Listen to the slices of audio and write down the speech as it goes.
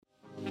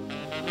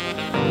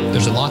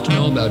a lot to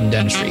know about in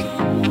dentistry.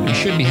 We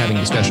should be having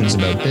discussions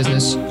about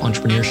business,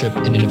 entrepreneurship,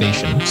 and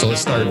innovation. So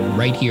let's start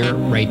right here,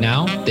 right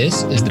now.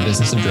 This is the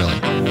Business of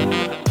Drilling.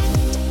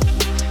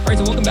 All right,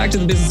 so welcome back to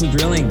the Business of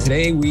Drilling.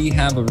 Today we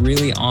have a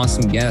really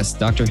awesome guest,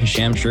 Dr.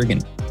 Hesham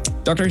Sherghin.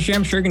 Dr.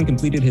 Hesham Sherghin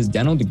completed his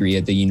dental degree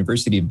at the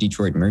University of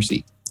Detroit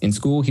Mercy. In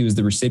school, he was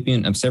the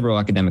recipient of several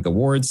academic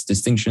awards,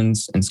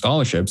 distinctions, and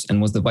scholarships, and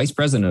was the vice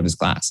president of his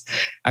class.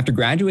 After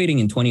graduating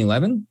in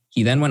 2011,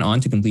 he then went on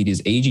to complete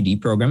his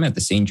AGD program at the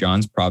St.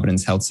 John's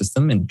Providence Health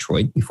System in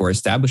Detroit before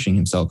establishing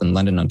himself in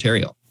London,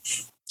 Ontario.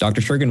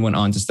 Dr. Sherghin went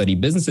on to study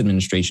business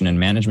administration and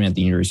management at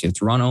the University of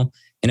Toronto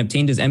and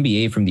obtained his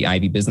MBA from the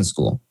Ivey Business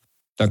School.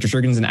 Dr.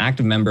 Sherghin is an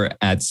active member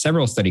at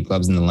several study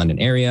clubs in the London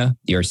area,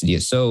 the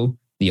RCDSO,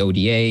 the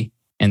ODA,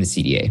 and the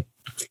CDA.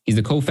 He's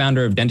the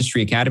co-founder of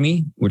Dentistry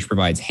Academy, which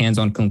provides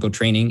hands-on clinical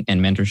training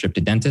and mentorship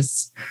to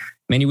dentists.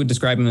 Many would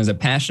describe him as a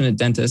passionate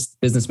dentist,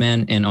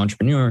 businessman, and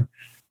entrepreneur,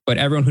 but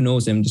everyone who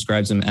knows him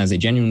describes him as a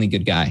genuinely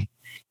good guy.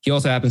 He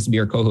also happens to be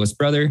our co-host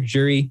brother,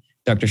 Jury.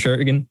 Dr.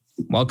 Sherghin,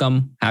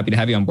 welcome. Happy to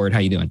have you on board. How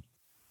are you doing?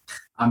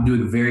 I'm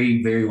doing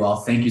very, very well.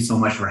 Thank you so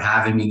much for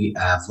having me,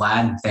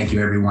 Vlad. Thank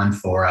you, everyone,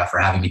 for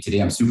having me today.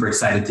 I'm super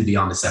excited to be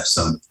on this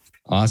episode.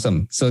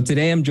 Awesome. So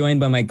today I'm joined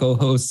by my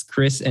co-hosts,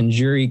 Chris and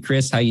Jury.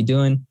 Chris, how you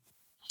doing?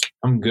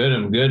 I'm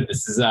good.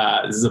 This is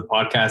a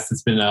podcast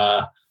that's been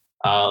a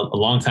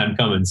long time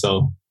coming,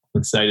 so I'm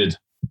excited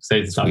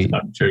to talk to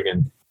Dr.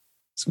 Sherghin.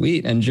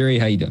 Sweet. And Jury,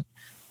 how you doing?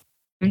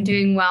 I'm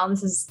doing well.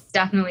 This is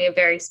definitely a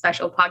very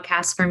special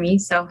podcast for me,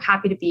 so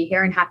happy to be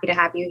here and happy to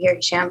have you here,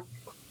 Hesham.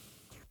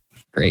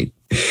 Great.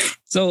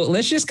 So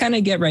let's just kind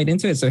of get right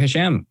into it. So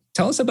Hesham,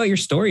 tell us about your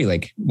story.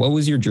 Like, what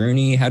was your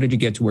journey? How did you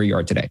get to where you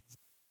are today?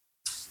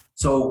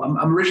 So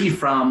I'm originally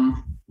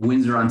from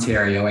Windsor,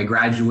 Ontario. I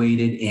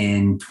graduated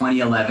in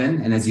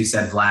 2011. And as you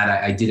said, Vlad,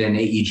 I did an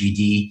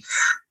AEGD.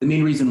 The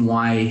main reason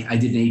why I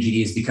did an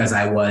AEGD is because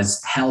I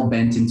was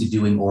hell-bent into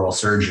doing oral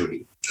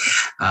surgery.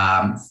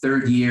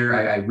 Third year,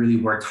 I really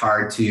worked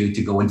hard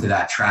to go into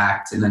that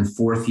track. And then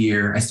fourth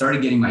year, I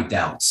started getting my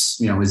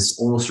doubts. It was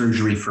oral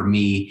surgery for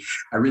me.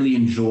 I really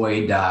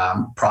enjoyed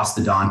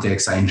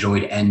prosthodontics. I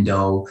enjoyed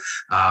endo.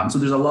 So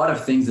there's a lot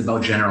of things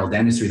about general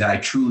dentistry that I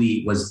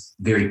truly was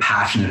very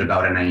passionate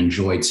about and I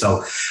enjoyed.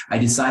 So I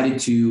decided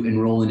to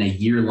enroll in a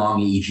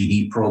year-long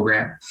AEGD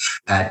program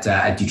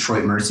at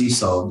Detroit Mercy,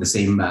 so the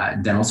same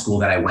dental school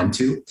that I went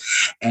to.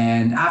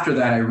 And after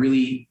that, I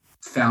really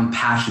found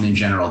passion in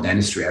general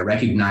dentistry. I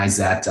recognize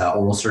that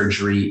oral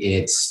surgery,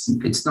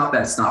 it's not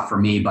that it's not for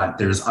me, but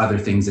there's other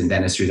things in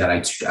dentistry that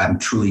I'm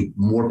truly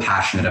more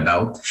passionate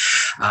about.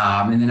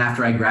 And then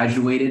after I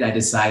graduated, I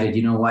decided,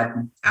 you know what,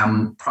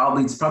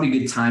 it's probably a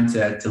good time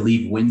to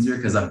leave Windsor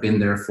because I've been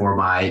there for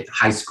my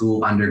high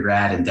school,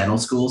 undergrad, and dental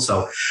school.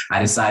 So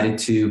I decided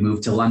to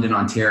move to London,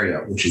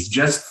 Ontario, which is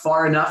just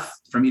far enough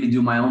for me to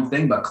do my own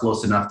thing, but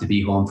close enough to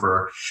be home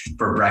for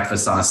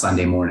breakfast on a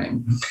Sunday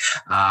morning.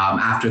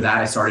 After that,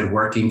 I started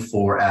working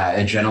for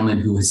a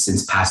gentleman who has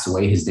since passed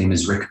away. His name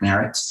is Rick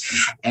Merritt.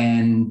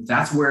 And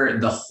that's where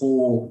the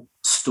whole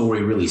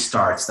story really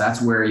starts.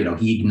 That's where,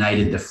 he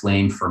ignited the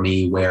flame for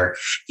me, where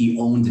he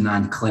owned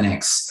 9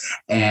 clinics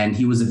and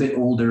he was a bit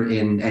older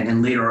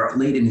and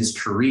late in his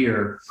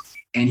career.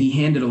 And he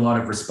handed a lot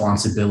of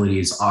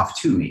responsibilities off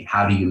to me.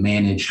 How do you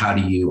manage? How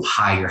do you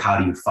hire? How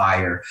do you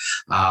fire?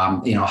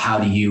 How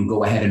do you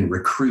go ahead and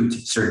recruit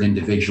certain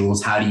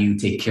individuals? How do you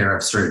take care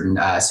of certain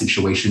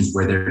situations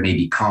where there may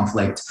be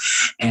conflict?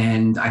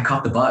 And I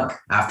caught the bug.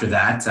 After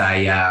that,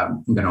 I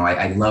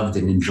loved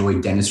and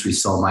enjoyed dentistry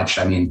so much.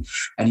 I mean,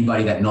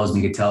 anybody that knows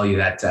me could tell you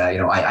that,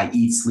 I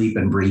eat, sleep,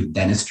 and breathe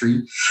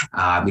dentistry,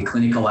 the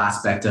clinical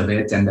aspect of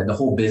it, and the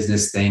whole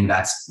business thing.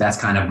 That's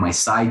kind of my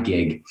side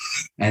gig.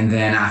 And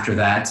then after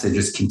that, it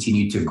just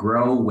continued to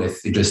grow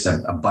with just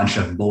a bunch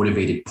of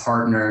motivated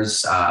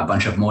partners, a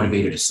bunch of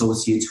motivated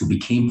associates who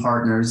became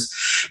partners.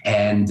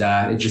 And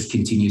it just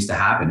continues to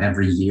happen.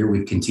 Every year,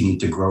 we've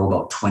continued to grow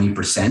about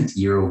 20%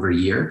 year over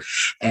year.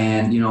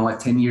 And,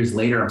 10 years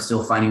later, I'm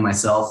still finding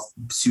myself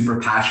super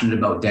passionate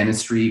about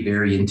dentistry,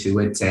 very into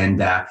it.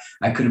 And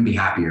I couldn't be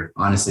happier.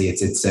 Honestly,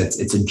 it's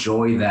a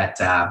joy that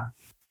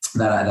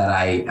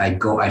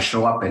I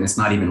show up and it's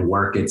not even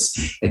work.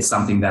 It's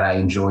something that I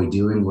enjoy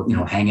doing,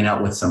 hanging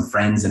out with some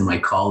friends and my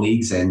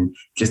colleagues and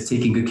just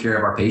taking good care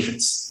of our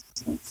patients.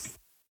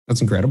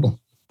 That's incredible.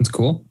 That's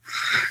cool.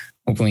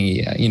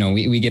 Hopefully,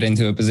 we get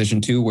into a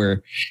position too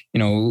where,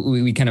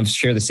 we kind of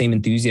share the same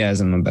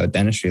enthusiasm about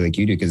dentistry like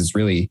you do, because it's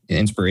really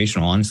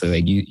inspirational, honestly.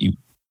 Like you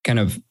kind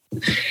of,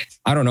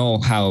 I don't know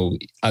how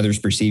others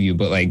perceive you,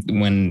 but like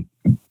when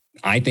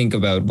I think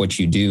about what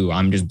you do,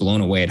 I'm just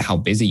blown away at how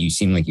busy you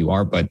seem like you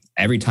are. But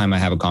every time I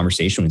have a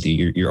conversation with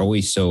you, you're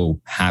always so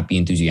happy,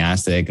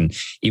 enthusiastic. And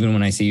even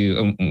when I see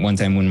you one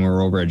time when we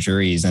were over at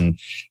Jury's and,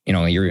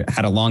 you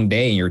had a long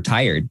day and you're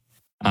tired,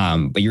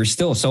 but you're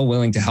still so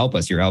willing to help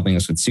us. You're helping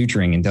us with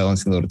suturing and telling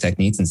us little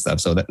techniques and stuff.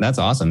 So that's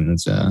awesome.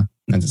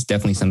 That's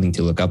definitely something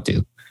to look up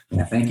to.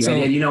 Yeah, thank you. So,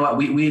 and you know what?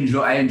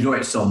 I enjoy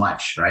it so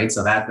much, right?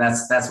 So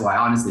that's why,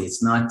 honestly,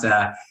 it's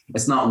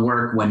not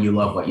work when you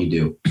love what you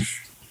do.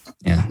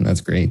 Yeah,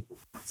 that's great.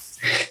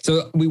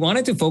 So we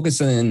wanted to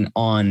focus in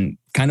on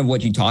kind of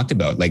what you talked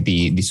about, like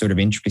the sort of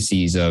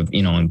intricacies of,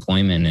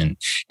 employment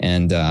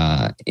and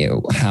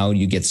how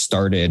you get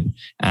started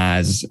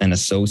as an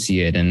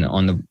associate, and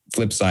on the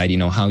flip side,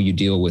 how you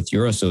deal with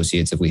your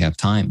associates if we have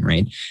time,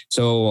 right?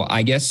 So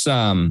I guess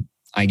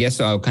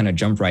I'll kind of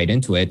jump right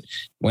into it.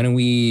 Why don't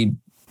we,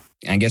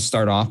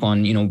 start off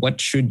on,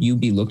 what should you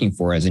be looking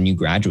for as a new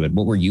graduate?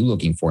 What were you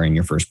looking for in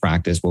your first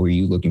practice? What were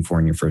you looking for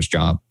in your first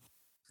job?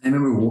 I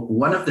remember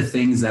one of the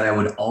things that I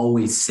would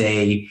always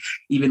say,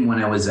 even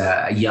when I was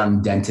a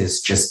young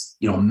dentist, just,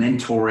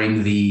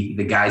 mentoring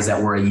the guys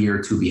that were a year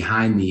or two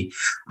behind me,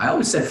 I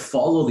always said,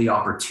 follow the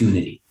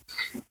opportunity.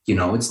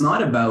 It's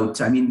not about,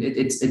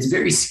 it's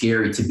very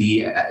scary to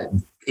be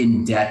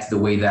in debt the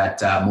way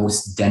that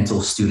most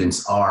dental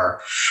students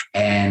are,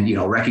 and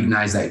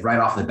recognize that right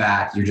off the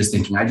bat you're just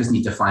thinking, I just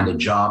need to find a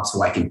job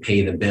so I can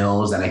pay the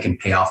bills and I can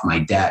pay off my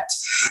debt.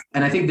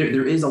 And I think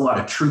there is a lot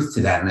of truth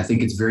to that, and I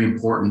think it's very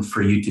important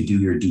for you to do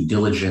your due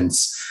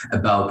diligence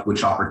about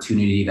which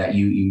opportunity that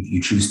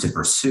you choose to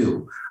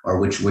pursue, or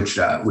which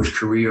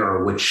career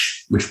or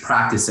which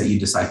practice that you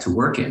decide to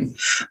work in.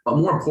 But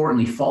more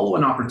importantly, follow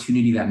an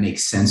opportunity that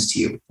makes sense to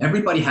you.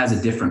 Everybody has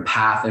a different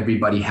path.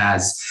 Everybody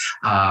has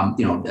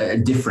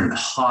different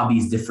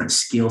hobbies, different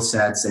skill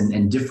sets,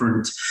 and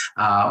different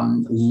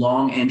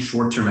long and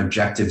short-term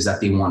objectives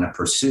that they want to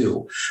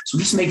pursue. So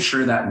just make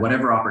sure that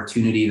whatever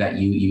opportunity that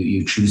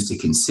you choose to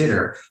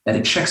consider, that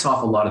it checks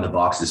off a lot of the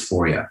boxes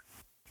for you.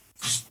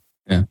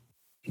 Yeah,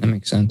 that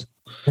makes sense.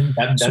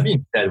 That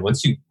being said,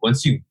 once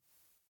you,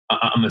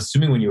 I'm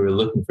assuming when you were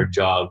looking for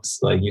jobs,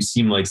 like you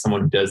seem like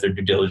someone who does their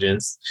due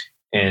diligence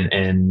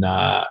and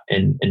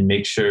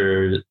make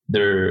sure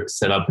they're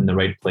set up in the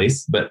right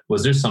place. But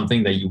was there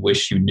something that you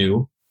wish you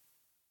knew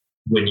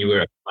when you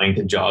were applying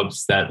to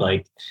jobs that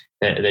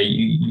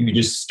you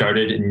just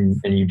started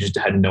and you just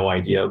had no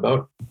idea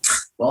about?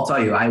 Well, I'll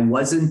tell you, I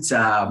wouldn't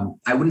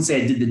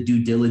say I did the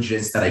due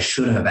diligence that I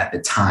should have at the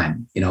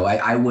time.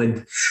 I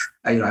went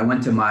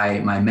to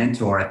my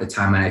mentor at the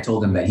time and I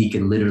told him that he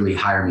can literally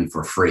hire me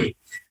for free,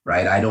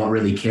 right? I don't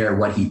really care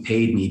what he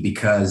paid me,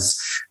 because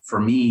for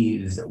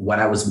me, what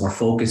I was more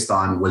focused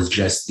on was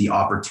just the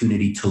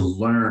opportunity to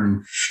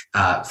learn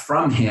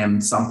from him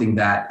something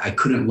that I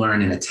couldn't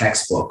learn in a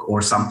textbook,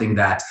 or something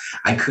that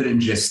I couldn't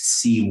just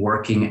see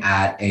working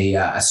at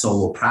a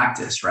solo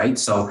practice, right?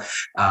 So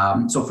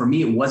for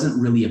me, it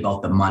wasn't really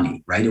about the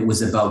money, right? It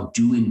was about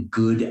doing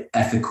good,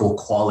 ethical,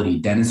 quality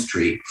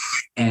dentistry,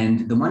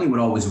 and the money would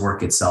always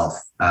work itself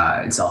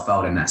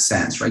out in that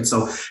sense, right?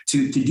 So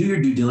to do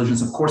your due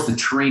diligence, of course, the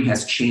terrain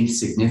has changed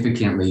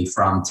significantly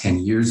from 10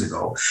 years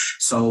ago.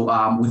 So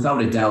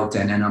without a doubt,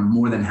 and I'm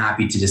more than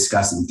happy to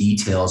discuss in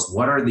details,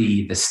 what are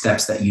the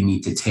steps that you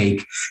need to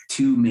take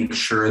to make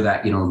sure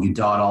that, you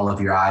dot all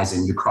of your I's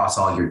and you cross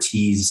all your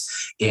T's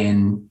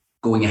in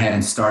going ahead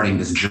and starting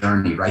this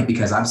journey, right?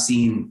 Because I've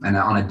seen, and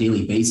on a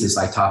daily basis,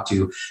 I talk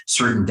to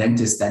certain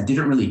dentists that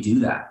didn't really do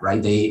that,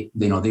 right? They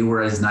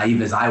were as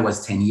naive as I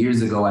was 10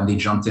 years ago, and they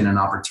jumped in an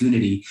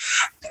opportunity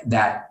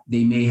that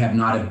they may have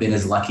not have been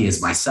as lucky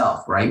as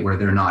myself, right? Where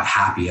they're not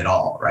happy at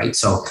all, right?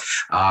 So,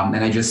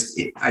 and I just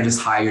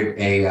hired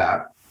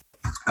a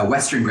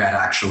Western grad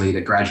actually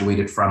that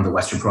graduated from the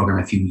Western program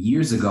a few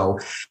years ago,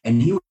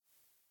 and he was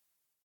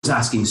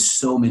asking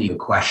so many good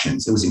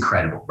questions. It was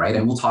incredible, right?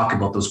 And we'll talk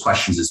about those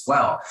questions as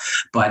well.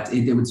 But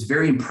it was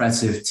very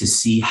impressive to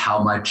see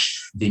how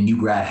much the new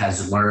grad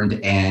has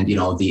learned, and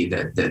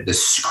the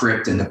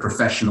script and the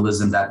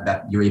professionalism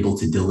that you're able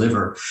to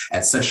deliver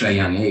at such a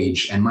young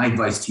age. And my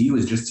advice to you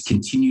is just to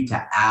continue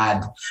to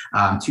add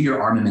to your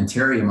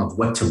armamentarium of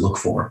what to look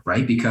for,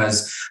 right?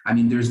 Because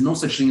there's no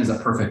such thing as a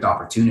perfect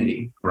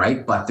opportunity,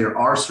 right? But there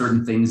are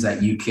certain things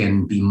that you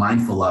can be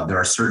mindful of. There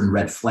are certain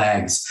red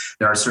flags.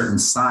 There are certain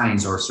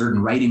signs or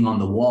certain writing on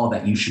the wall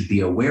that you should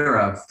be aware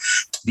of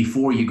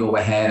before you go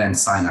ahead and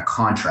sign a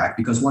contract.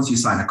 Because once you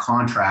sign a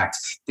contract,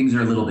 things are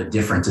a little bit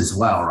different as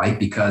well, right?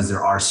 Because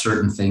there are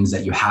certain things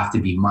that you have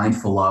to be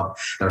mindful of.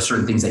 There are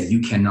certain things that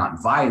you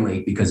cannot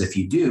violate, because if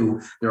you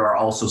do, there are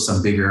also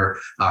some bigger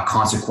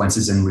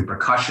consequences and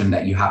repercussion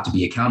that you have to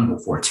be accountable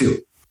for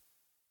too.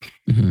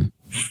 Mm-hmm.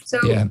 So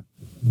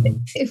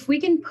if we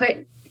can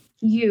put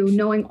you,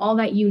 knowing all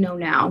that you know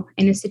now,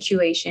 in a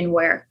situation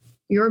where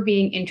you're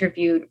being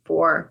interviewed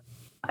for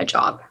a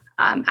job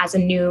as a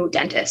new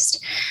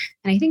dentist.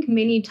 And I think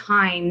many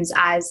times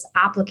as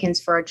applicants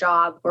for a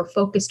job, we're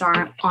focused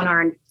on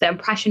the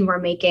impression we're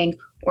making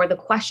or the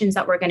questions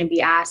that we're going to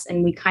be asked.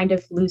 And we kind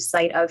of lose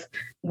sight of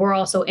we're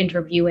also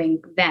interviewing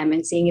them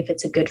and seeing if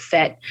it's a good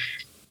fit.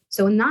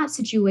 So in that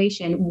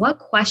situation, what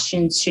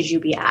questions should you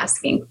be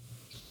asking?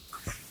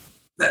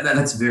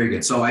 That's very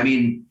good. So,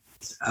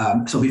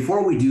 so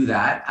before we do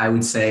that, I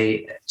would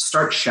say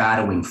start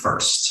shadowing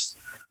first.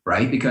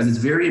 Right? Because it's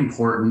very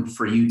important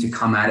for you to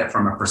come at it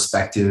from a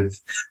perspective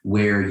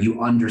where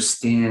you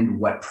understand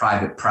what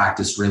private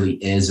practice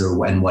really is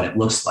and what it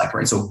looks like,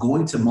 right? So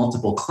going to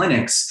multiple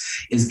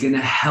clinics is going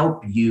to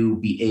help you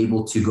be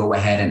able to go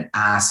ahead and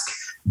ask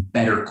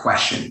better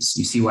questions.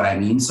 You see what I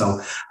mean?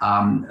 So,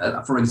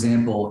 for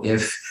example,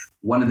 if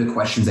one of the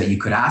questions that you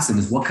could ask them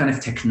is, what kind of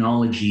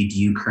technology do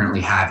you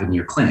currently have in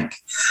your clinic?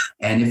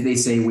 And if they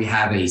say we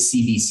have a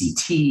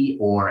CBCT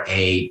or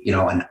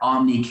an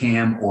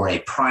Omnicam or a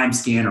Prime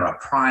Scan or a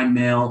Prime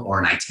Mill or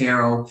an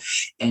iTero,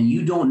 and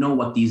you don't know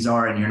what these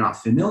are and you're not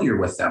familiar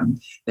with them,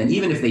 then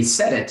even if they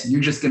said it,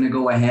 you're just going to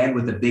go ahead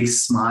with a big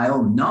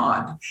smile,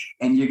 nod,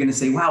 and you're going to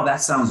say, wow,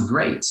 that sounds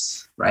great.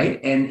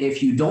 Right. And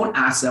if you don't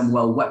ask them,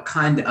 well, what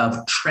kind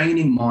of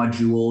training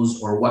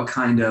modules or what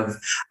kind of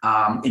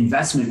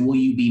investment will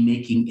you be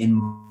making in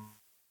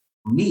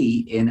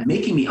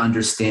making me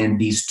understand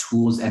these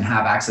tools and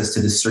have access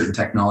to this certain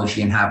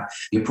technology and have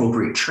the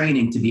appropriate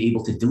training to be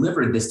able to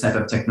deliver this type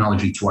of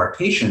technology to our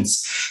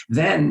patients,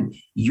 then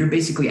you're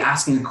basically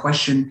asking a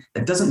question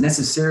that doesn't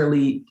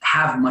necessarily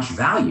have much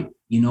value.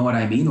 You know what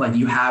I mean? Like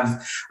you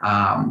have,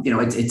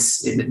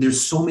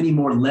 there's so many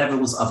more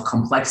levels of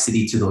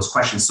complexity to those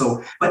questions.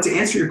 So, but to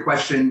answer your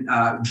question,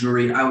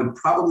 Jury, I would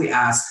probably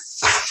ask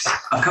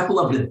a couple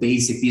of the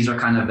basic, these are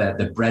kind of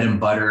the bread and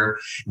butter,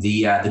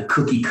 the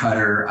cookie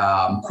cutter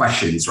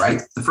questions,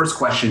 right? The first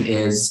question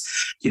is,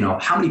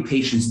 how many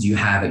patients do you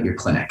have at your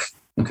clinic?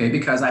 Okay,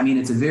 because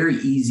it's a very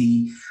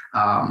easy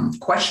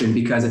question,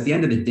 because at the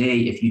end of the day,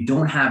 if you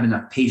don't have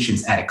enough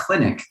patients at a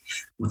clinic,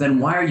 then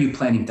why are you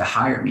planning to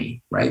hire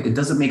me, right? It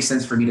doesn't make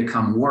sense for me to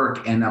come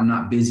work and I'm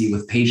not busy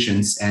with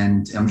patients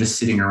and I'm just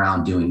sitting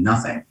around doing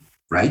nothing,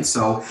 right?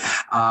 So,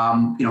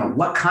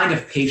 what kind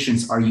of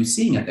patients are you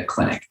seeing at the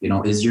clinic?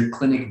 Is your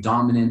clinic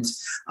dominant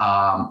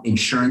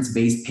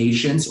insurance-based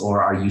patients,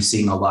 or are you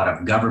seeing a lot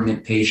of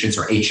government patients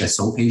or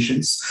HSO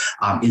patients?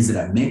 Is it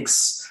a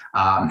mix?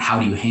 How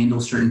do you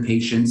handle certain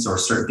patients or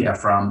certain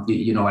from,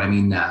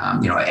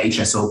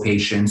 HSO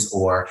patients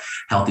or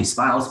healthy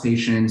spouse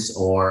patients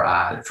or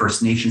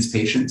First Nations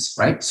patients,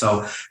 right?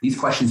 So these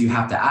questions you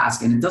have to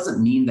ask, and it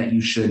doesn't mean that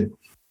you should,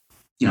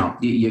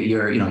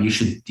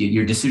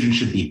 your decision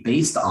should be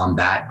based on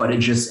that, but it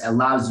just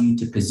allows you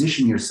to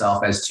position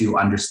yourself as to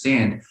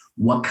understand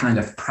what kind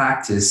of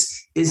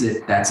practice is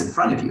it that's in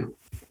front of you.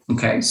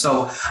 Okay,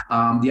 so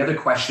the other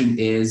question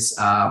is,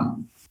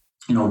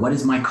 what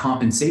is my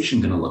compensation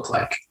going to look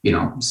like?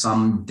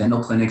 Some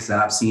dental clinics that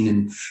I've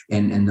seen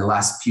in the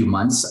last few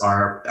months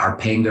are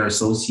paying their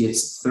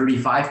associates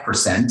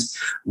 35%,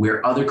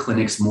 where other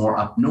clinics more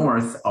up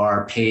north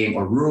are paying,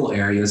 or rural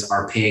areas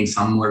are paying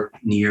somewhere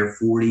near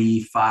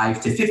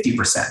 45 to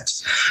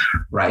 50%,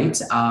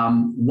 right?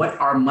 What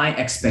are my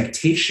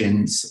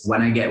expectations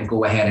when I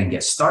go ahead and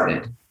get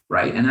started?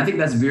 Right. And I think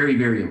that's very,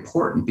 very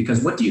important,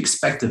 because what do you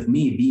expect of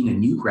me being a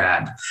new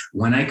grad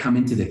when I come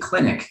into the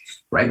clinic,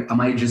 right? Am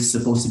I just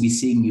supposed to be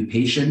seeing new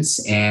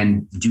patients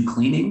and do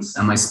cleanings?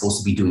 Am I supposed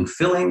to be doing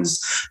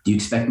fillings? Do you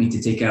expect me to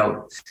take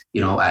out,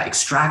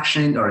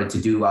 extraction, or to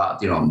do,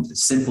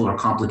 simple or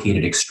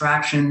complicated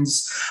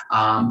extractions?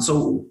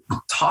 So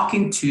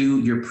talking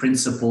to your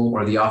principal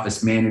or the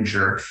office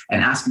manager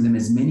and asking them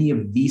as many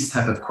of these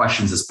type of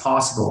questions as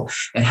possible,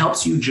 it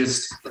helps you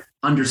just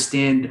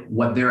understand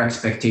what their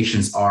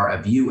expectations are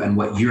of you and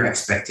what your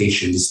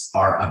expectations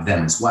are of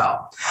them as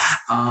well.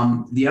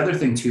 The other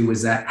thing too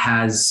is that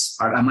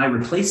am I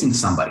replacing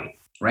somebody?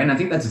 Right. And I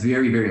think that's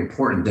very, very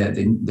important.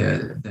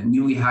 The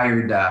newly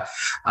hired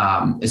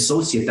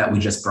associate that we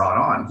just brought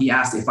on, he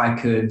asked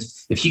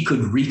if he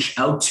could reach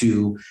out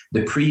to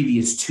the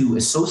previous two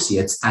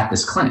associates at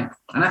this clinic.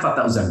 And I thought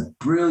that was a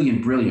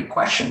brilliant, brilliant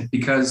question,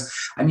 because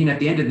at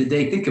the end of the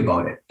day, think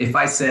about it. If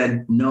I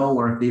said no,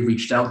 or if they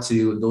reached out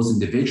to those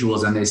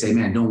individuals and they say,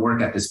 man, don't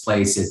work at this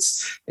place,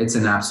 it's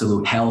an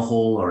absolute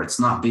hellhole, or it's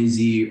not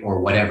busy, or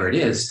whatever it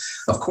is,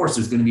 of course,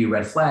 there's going to be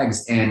red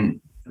flags, and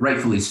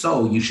rightfully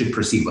so, you should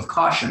proceed with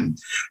caution.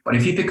 But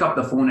if you pick up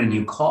the phone and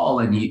you call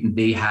and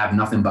they have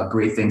nothing but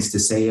great things to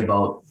say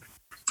about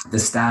the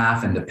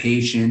staff and the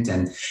patient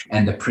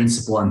and the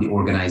principal and the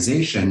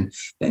organization,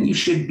 then you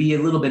should be a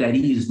little bit at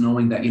ease,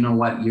 knowing that,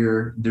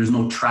 there's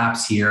no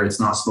traps here.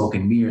 It's not smoke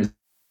and mirrors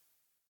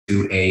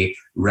to a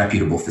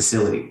reputable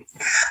facility.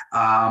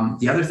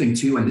 The other thing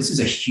too, and this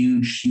is a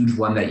huge, huge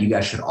one that you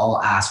guys should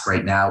all ask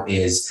right now,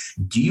 is,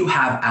 do you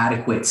have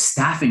adequate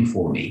staffing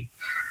for me?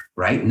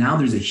 Right now,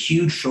 there's a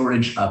huge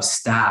shortage of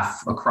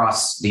staff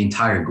across the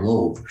entire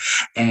globe,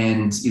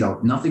 and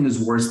nothing is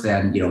worse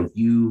than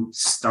you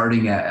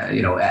starting at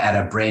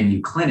a brand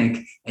new clinic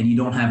and you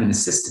don't have an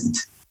assistant,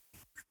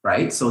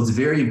 right? So it's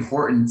very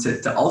important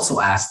to also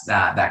ask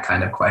those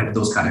kind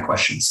of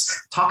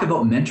questions. Talk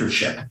about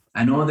mentorship.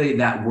 I know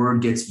that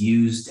word gets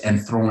used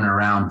and thrown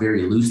around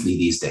very loosely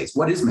these days.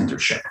 What is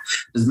mentorship?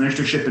 Does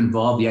mentorship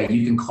involve,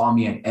 you can call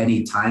me at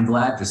any time,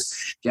 Vlad, just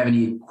if you have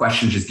any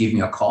questions, just give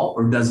me a call?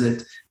 Or does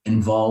it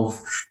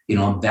involve,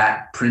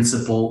 that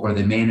principal or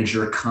the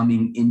manager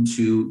coming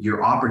into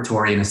your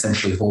operatory and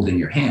essentially holding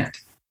your hand?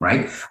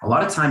 right? A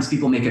lot of times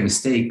people make a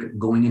mistake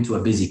going into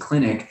a busy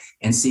clinic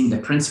and seeing the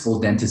principal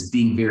dentist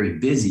being very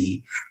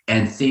busy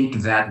and think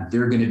that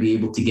they're going to be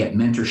able to get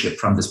mentorship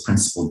from this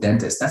principal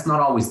dentist. That's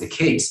not always the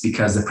case,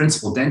 because the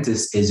principal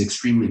dentist is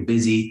extremely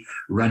busy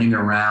running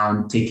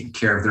around, taking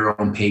care of their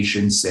own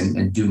patients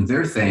and doing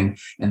their thing.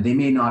 And they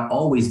may not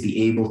always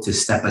be able to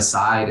step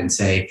aside and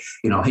say,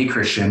 hey,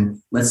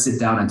 Christian, let's sit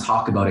down and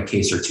talk about a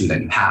case or two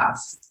that you have,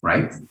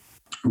 right?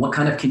 What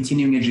kind of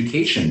continuing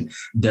education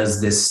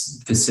does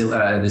this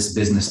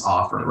business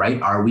offer,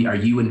 right? Are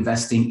you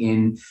investing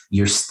in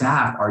your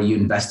staff? Are you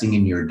investing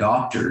in your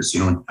doctors?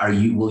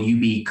 Will you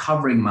be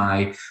covering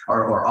my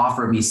or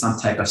offer me some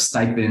type of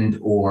stipend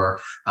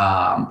or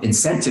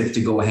incentive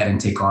to go ahead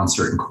and take on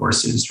certain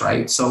courses,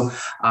 right? So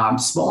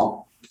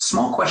small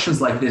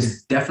questions like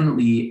this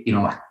definitely,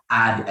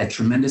 add a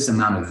tremendous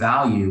amount of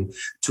value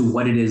to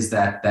what it is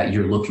that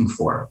you're looking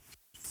for.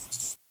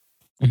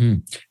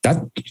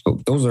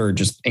 Those are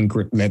just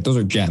those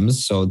are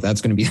gems. So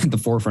that's going to be at the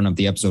forefront of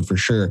the episode for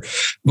sure.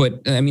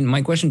 But I mean,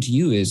 my question to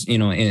you is,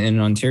 in an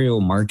Ontario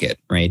market,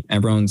 right?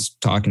 Everyone's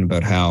talking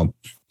about how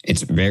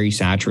it's very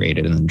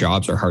saturated and the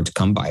jobs are hard to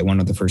come by.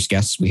 One of the first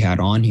guests we had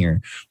on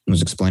here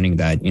was explaining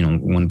that,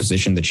 one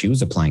position that she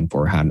was applying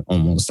for had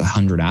almost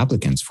 100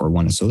 applicants for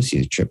one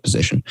associateship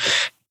position.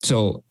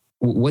 So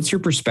what's your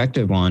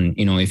perspective on,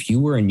 if you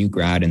were a new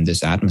grad in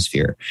this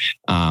atmosphere,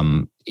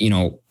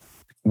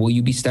 will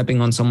you be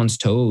stepping on someone's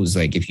toes?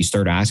 Like if you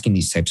start asking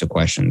these types of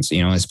questions,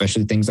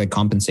 especially things like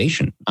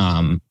compensation.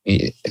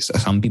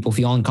 Some people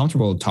feel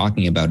uncomfortable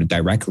talking about it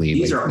directly.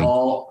 These are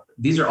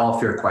all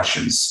fair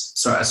questions.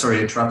 So sorry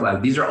to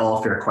interrupt. These are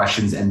all fair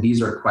questions. And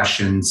these are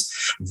questions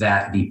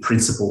that the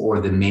principal or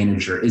the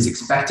manager is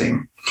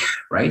expecting,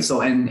 right?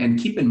 So, and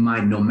keep in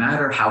mind, no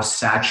matter how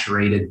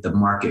saturated the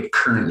market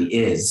currently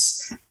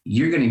is,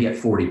 you're going to get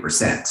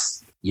 40%.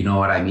 You know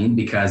what I mean?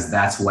 Because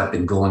that's what the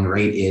going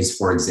rate is,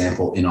 for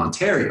example, in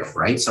Ontario,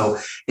 right? So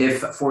if,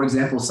 for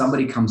example,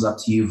 somebody comes up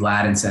to you,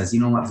 Vlad, and says, you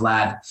know what,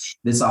 Vlad,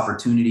 this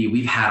opportunity,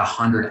 we've had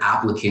 100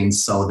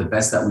 applicants. So the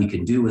best that we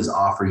can do is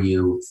offer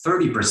you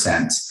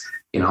 30%.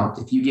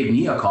 If you give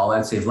me a call,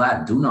 I'd say,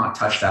 Vlad, do not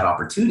touch that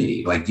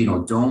opportunity.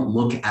 Don't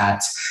look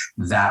at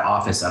that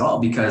office at all,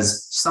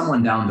 because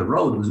someone down the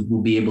road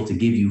will be able to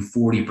give you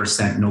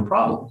 40%, no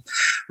problem.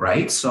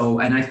 Right. So,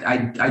 and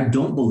I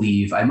don't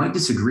believe, I might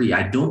disagree.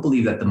 I don't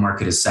believe that the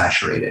market is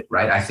saturated,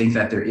 right? I think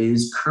that there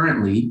is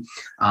currently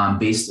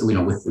based,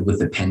 with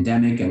the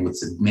pandemic and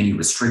with many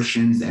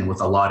restrictions and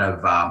with a lot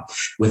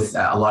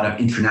of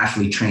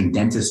internationally trained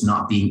dentists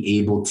not being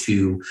able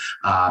to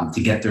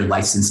get their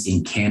license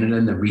in Canada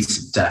in the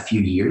recent few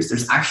years,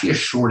 there's actually a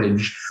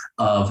shortage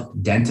of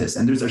dentists,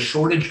 and there's a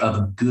shortage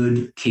of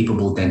good,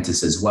 capable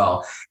dentists as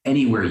well.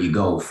 Anywhere you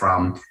go,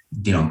 from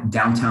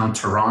downtown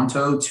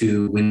Toronto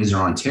to Windsor,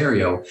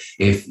 Ontario,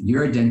 if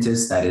you're a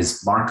dentist that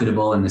is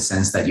marketable in the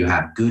sense that you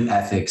have good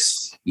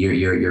ethics,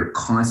 you're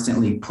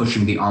constantly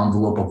pushing the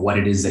envelope of what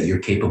it is that you're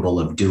capable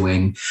of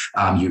doing,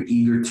 you're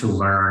eager to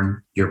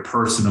learn, you're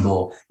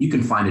personable, you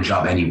can find a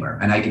job anywhere,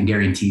 and I can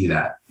guarantee you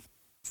that.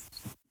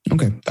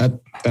 Okay, that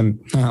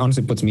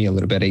honestly puts me a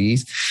little bit at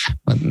ease,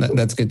 but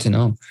that's good to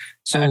know.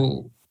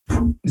 So,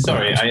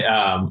 sorry,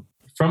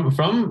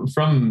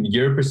 from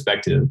your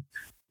perspective,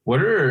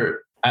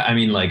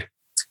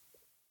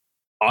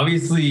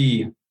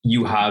 obviously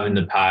you have in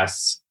the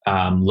past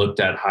looked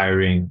at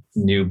hiring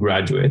new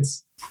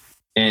graduates,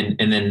 and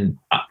then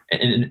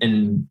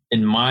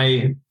in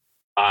my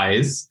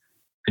eyes,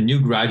 a new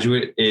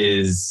graduate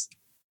is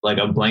like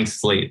a blank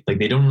slate. Like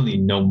they don't really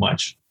know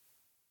much.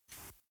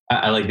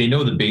 They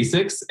know the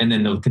basics, and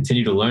then they'll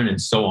continue to learn and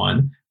so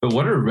on. But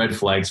what are red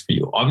flags for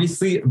you?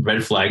 Obviously,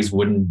 red flags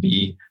wouldn't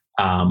be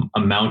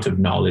amount of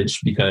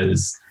knowledge,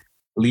 because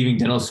leaving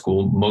dental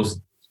school,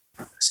 most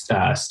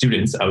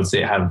students, I would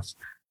say, have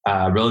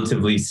a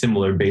relatively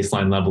similar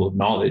baseline level of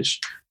knowledge.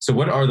 So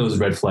what are those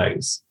red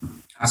flags?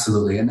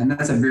 Absolutely. And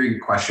that's a very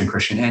good question,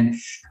 Christian. And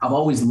I've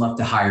always loved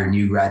to hire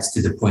new grads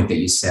to the point that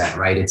you said,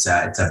 right? It's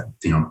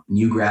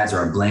new grads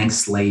are a blank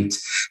slate.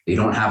 They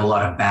don't have a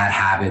lot of bad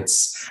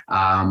habits.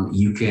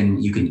 You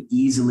can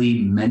easily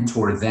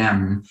mentor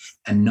them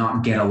and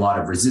not get a lot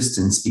of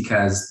resistance,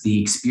 because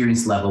the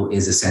experience level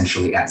is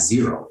essentially at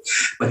zero.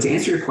 But to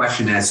answer your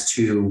question as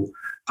to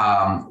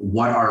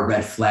what are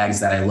red flags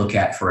that I look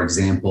at, for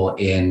example,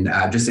 in to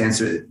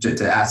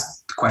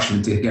ask the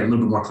question to get a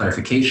little bit more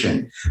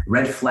clarification,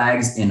 red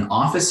flags in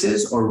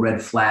offices or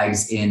red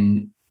flags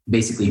in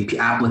basically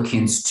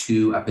applicants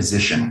to a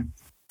position?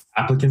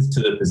 Applicants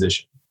to the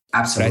position.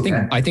 Absolutely.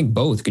 I think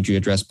both. Could you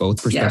address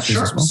both perspectives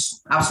as well?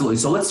 Absolutely.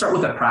 So let's start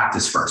with the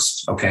practice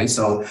first. Okay.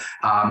 So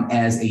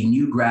as a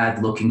new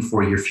grad looking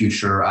for your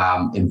future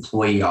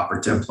employment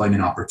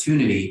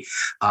opportunity,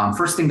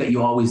 first thing that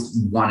you always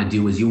want to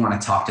do is you want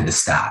to talk to the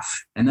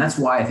staff. And that's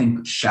why I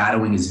think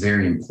shadowing is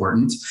very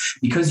important,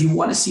 because you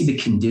want to see the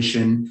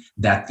condition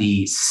that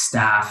the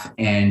staff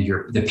and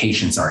the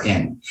patients are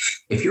in.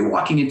 if you're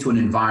walking into an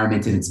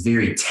environment and it's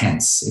very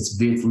tense, it's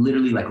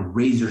literally like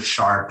razor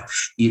sharp.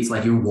 It's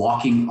like you're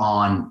walking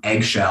on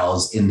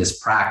eggshells in this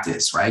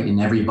practice, right?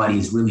 And everybody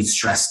is really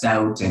stressed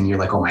out and you're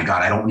like, oh my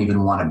God, I don't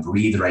even want to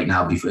breathe right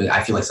now because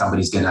I feel like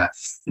somebody's going to,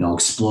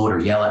 explode or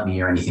yell at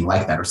me or anything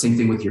like that. Or same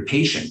thing with your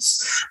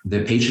patients.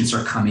 The patients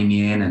are coming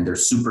in and they're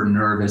super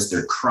nervous,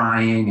 they're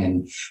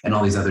crying and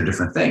all these other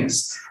different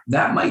things.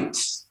 That might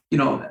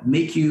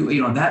make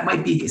you, that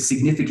might be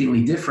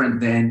significantly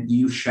different than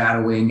you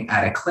shadowing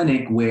at a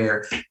clinic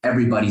where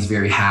everybody's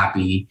very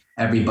happy.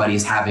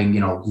 Everybody's having,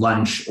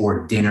 lunch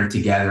or dinner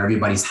together.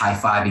 Everybody's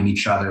high-fiving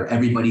each other.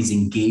 Everybody's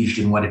engaged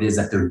in what it is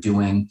that they're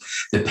doing.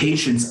 The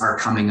patients are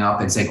coming up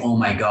and saying, oh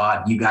my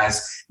God, you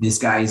guys, this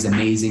guy is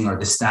amazing, or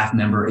the staff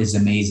member is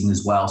amazing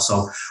as well.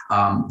 So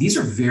these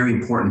are very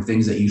important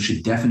things that you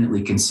should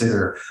definitely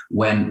consider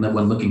when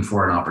looking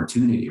for an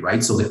opportunity,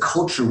 right? So the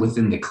culture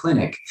within the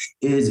clinic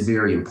is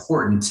very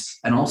important,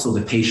 and also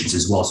the patients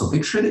as well. So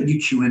make sure that you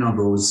cue in on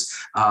those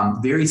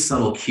very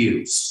subtle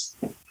cues.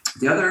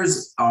 The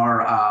others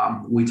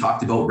are, we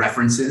talked about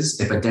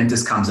references. If a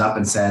dentist comes up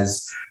and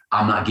says,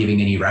 I'm not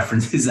giving any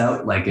references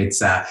out, like it's,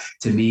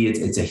 to me,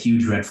 it's a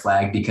huge red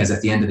flag, because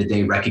at the end of the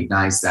day,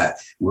 recognize that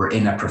we're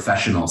in a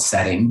professional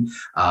setting.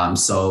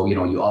 So,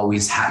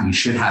 you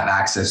should have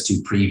access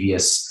to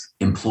previous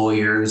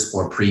employers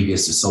or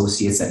previous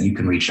associates that you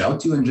can reach out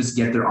to and just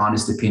get their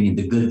honest opinion,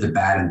 the good, the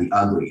bad, and the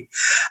ugly.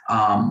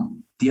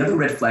 The other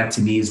red flag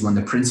to me is when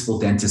the principal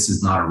dentist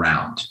is not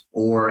around,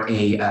 or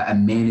a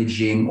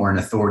managing or an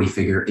authority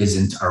figure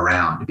isn't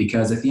around.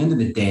 Because at the end of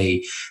the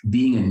day,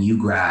 being a new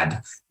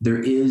grad,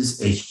 there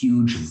is a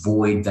huge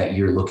void that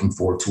you're looking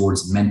for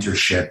towards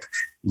mentorship,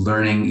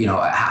 learning,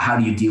 how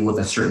do you deal with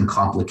a certain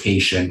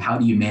complication? How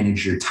do you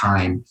manage your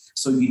time?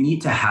 So you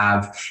need to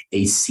have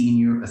a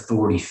senior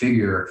authority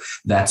figure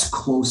that's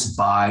close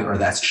by or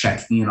that's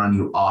checking in on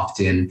you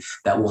often,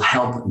 that will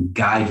help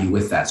guide you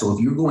with that. So if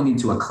you're going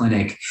into a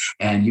clinic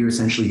and you're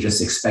essentially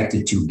just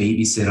expected to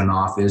babysit an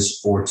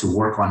office or to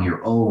work on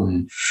your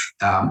own,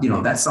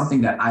 that's something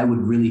that I would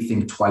really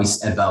think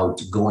twice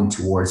about going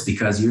towards,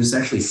 because you're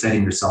essentially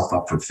setting yourself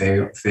up for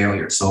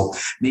failure. So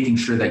making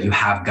sure that you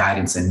have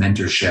guidance and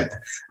mentorship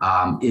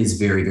is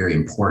very, very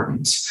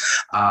important.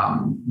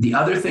 The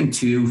other thing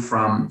too,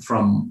 from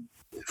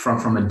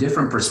a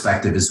different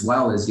perspective as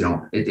well, is,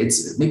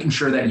 it's making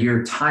sure that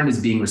your time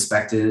is being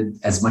respected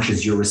as much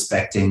as you're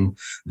respecting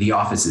the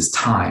office's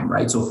time,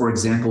 right? So for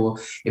example,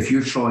 if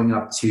you're showing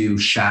up to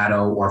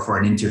shadow or for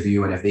an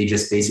interview, and if they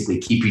just basically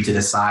keep you to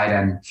the side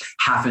and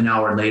half an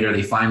hour later,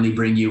 they finally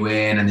bring you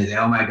in and they say,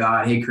 oh my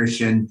God, hey,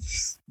 Christian,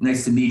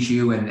 nice to meet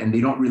you. And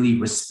they don't really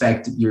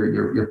respect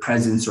your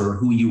presence or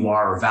who you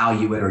are or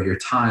value it or your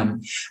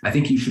time. I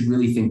think you should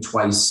really think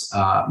twice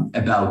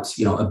about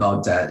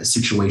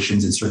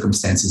situations and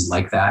circumstances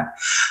like that.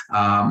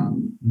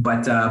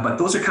 But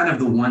those are kind of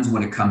the ones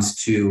when it comes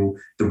to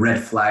the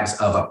red flags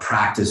of a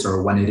practice,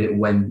 or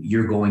when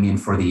you're going in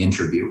for the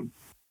interview.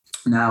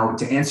 Now,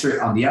 to answer it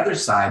on the other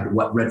side,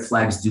 what red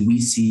flags do we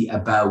see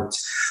about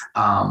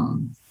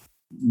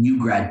new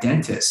grad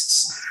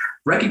dentists?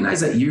 Recognize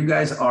that you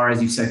guys are,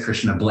 as you said,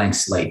 Christian, a blank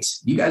slate.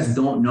 You guys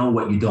don't know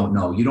what you don't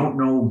know. You don't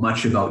know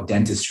much about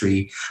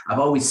dentistry. I've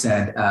always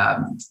said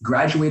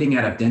graduating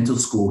out of dental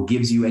school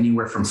gives you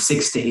anywhere from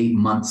 6 to 8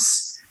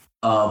 months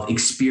of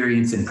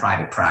experience in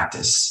private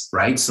practice,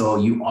 right? So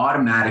you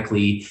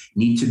automatically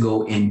need to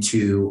go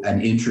into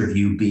an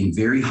interview being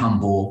very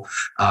humble,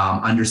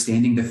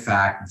 understanding the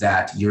fact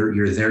that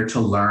you're there to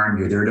learn,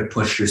 you're there to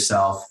push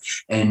yourself,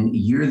 and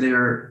you're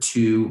there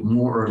to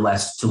more or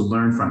less to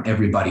learn from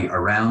everybody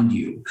around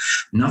you.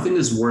 Nothing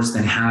is worse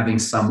than having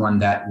someone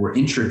that we're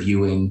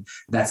interviewing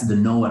that's the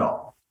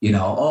know-it-all.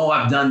 Oh,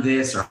 I've done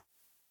this, or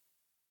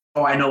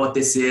oh, I know what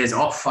this is.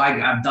 Oh,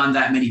 I've done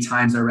that many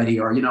times already.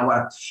 Or,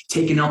 I've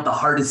taken out the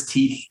hardest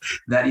teeth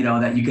that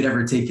you could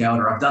ever take out,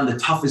 or I've done the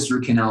toughest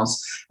root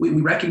canals. We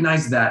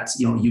recognize that,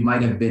 you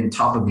might have been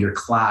top of your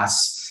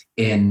class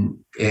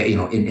in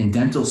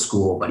dental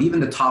school, but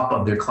even the top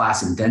of their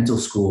class in dental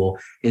school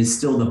is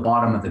still the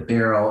bottom of the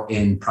barrel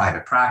in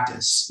private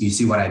practice. You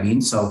see what I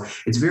mean? So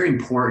it's very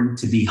important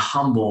to be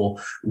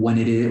humble when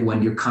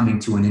you're coming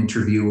to an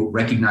interview,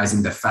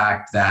 recognizing the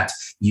fact that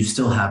you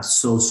still have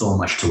so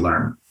much to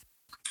learn.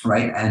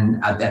 Right.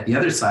 And at the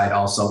other side,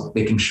 also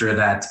making sure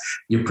that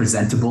you're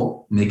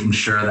presentable, making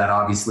sure that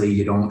obviously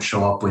you don't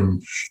show up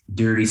in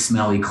dirty,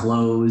 smelly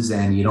clothes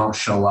and you don't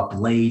show up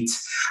late.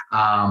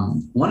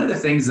 One of the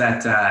things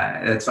that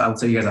I'll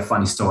tell you guys a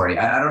funny story.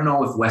 I don't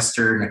know if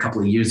Western a couple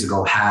of years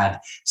ago had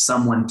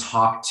someone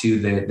talk to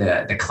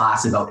the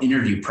class about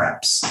interview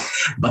preps,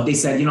 but they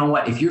said, you know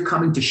what, if you're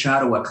coming to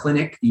shadow a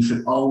clinic, you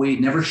should always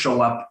never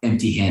show up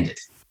empty-handed.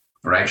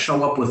 right?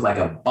 Show up with like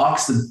a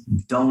box of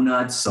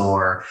donuts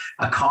or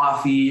a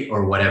coffee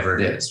or whatever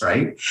it is,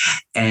 right?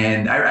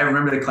 And I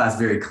remember the class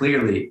very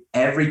clearly.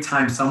 Every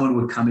time someone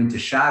would come into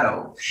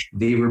shadow,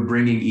 they were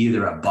bringing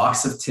either a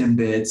box of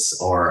Timbits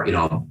or,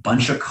 a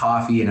bunch of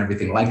coffee and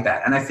everything like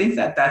that. And I think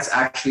that that's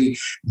actually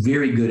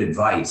very good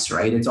advice,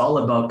 right? It's all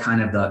about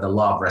kind of the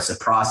law of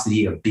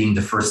reciprocity, of being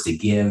the first to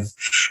give.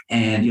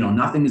 And,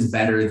 nothing is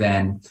better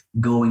than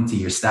going to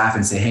your staff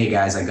and say, hey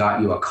guys, I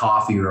got you a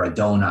coffee or a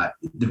donut.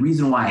 The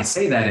reason why I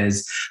say that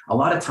is a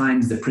lot of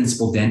times the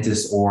principal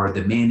dentist or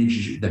the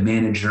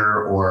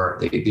manager or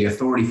the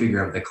authority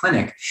figure of the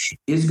clinic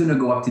is going to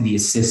go up to the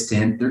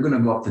assistant. They're going to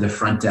go up to the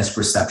front desk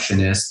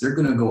receptionist. They're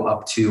going to go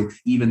up to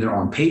even their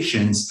own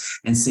patients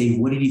and say,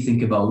 what did you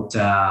think about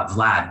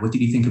Vlad? What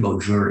did you think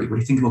about Jury? What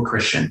do you think about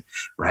Christian?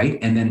 Right?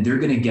 And then they're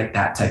going to get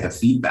that type of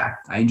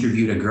feedback. I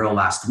interviewed a girl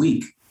last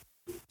week.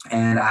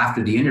 And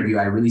after the interview,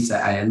 I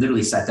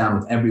literally sat down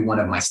with every one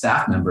of my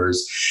staff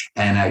members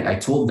and I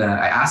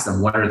asked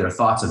them, what are their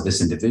thoughts of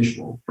this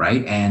individual,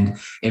 right? And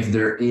if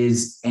there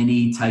is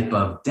any type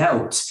of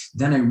doubt,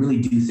 then I really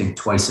do think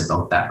twice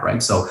about that,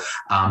 right? So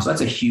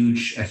that's a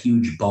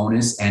huge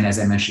bonus. And as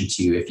I mentioned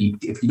to you,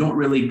 if you don't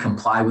really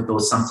comply with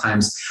those,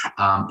 sometimes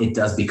it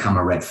does become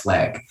a red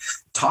flag.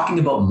 Talking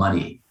about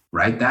money,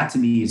 right? That to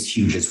me is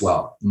huge as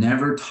well.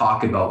 Never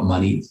talk about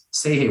money.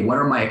 Say, hey,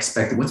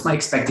 what's my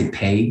expected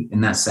pay in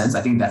that sense?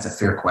 I think that's a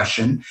fair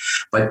question.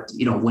 But,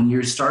 when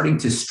you're starting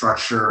to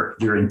structure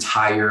your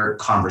entire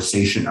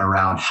conversation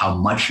around how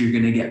much you're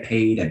going to get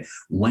paid and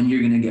when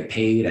you're going to get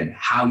paid and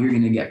how you're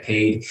going to get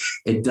paid,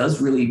 it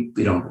does really,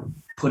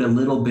 put a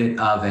little bit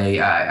of a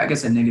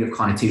negative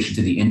connotation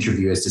to the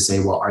interview as to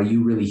say, well, are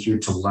you really here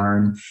to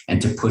learn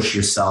and to push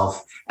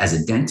yourself as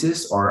a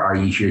dentist, or are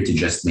you here to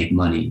just make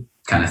money?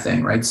 Kind of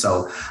thing, right?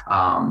 So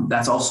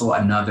that's also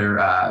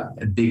another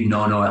big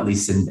no-no, at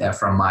least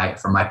from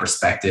my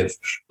perspective.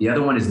 The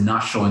other one is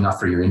not showing up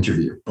for your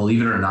interview.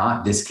 Believe it or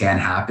not, this can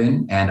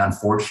happen, and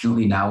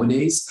unfortunately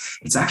nowadays,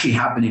 it's actually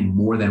happening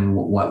more than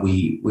what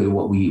we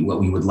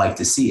would like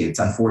to see. It's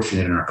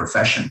unfortunate in our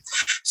profession.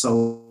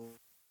 So,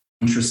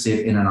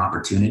 interested in an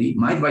opportunity,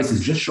 my advice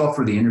is just show up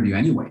for the interview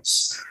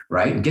anyways,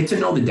 right? Get to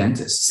know the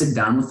dentist, sit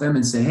down with them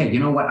and say, hey, you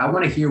know what? I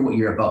want to hear what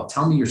you're about.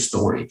 Tell me your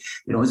story.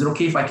 Is it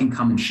okay if I can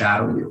come and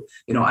shadow you?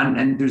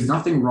 And there's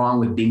nothing wrong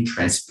with being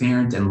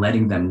transparent and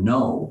letting them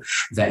know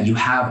that you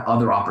have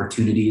other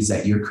opportunities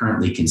that you're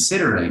currently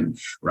considering,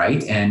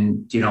 right?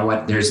 And you know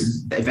what?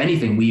 If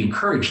anything, we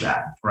encourage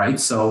that, right?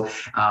 So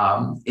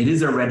it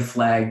is a red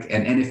flag.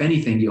 And if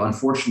anything, you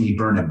unfortunately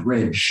burn a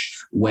bridge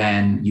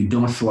when you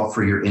don't show up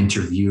for your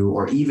interview,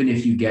 or even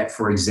if you get,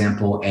 for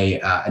example,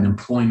 an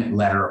employment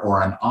letter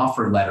or an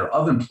offer letter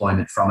of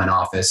employment from an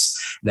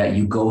office, that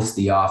you ghost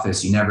the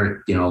office, you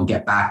never,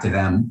 get back to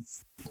them.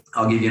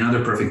 I'll give you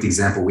another perfect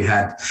example. We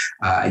had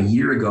a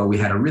year ago, we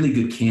had a really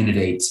good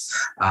candidate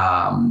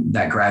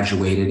that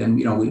graduated, and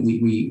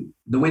we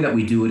the way that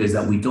we do it is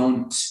that we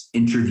don't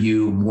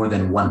interview more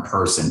than one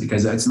person,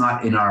 because it's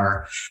not in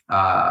our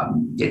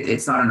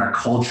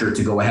culture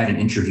to go ahead and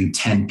interview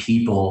 10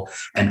 people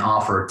and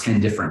offer 10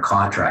 different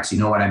contracts. You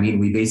know what I mean?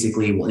 We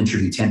basically will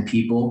interview 10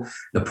 people.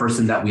 The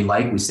person that we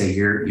like, we say,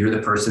 you're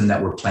the person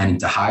that we're planning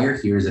to hire.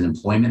 Here's an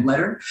employment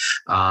letter.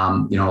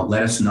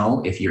 Let us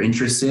know if you're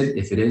interested.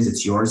 If it is,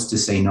 it's yours to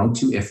say no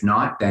to. If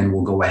not, then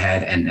we'll go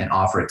ahead and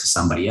offer it to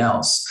somebody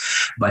else.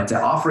 But to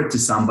offer it to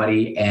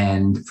somebody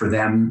and for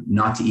them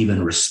not to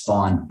even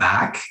respond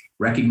back,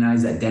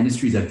 recognize that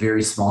dentistry is a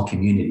very small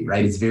community,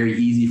 right? It's very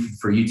easy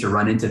for you to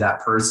run into that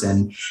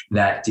person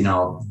that,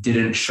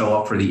 didn't show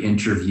up for the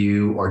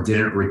interview or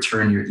didn't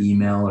return your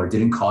email or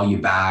didn't call you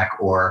back,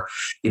 or,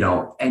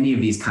 any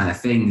of these kind of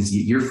things.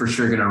 You're for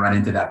sure going to run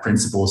into that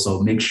principal.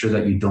 So make sure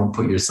that you don't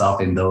put yourself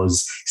in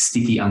those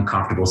sticky,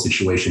 uncomfortable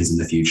situations in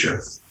the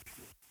future.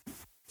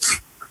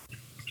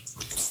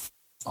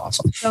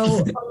 Awesome.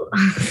 So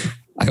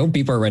I hope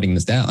people are writing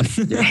this down.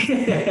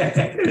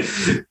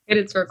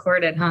 It's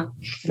recorded, huh?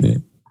 Yeah.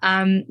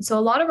 So a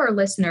lot of our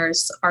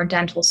listeners are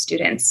dental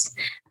students.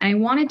 And I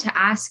wanted to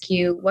ask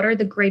you, what are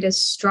the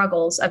greatest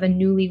struggles of a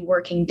newly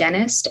working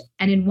dentist?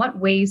 And in what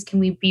ways can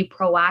we be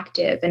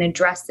proactive and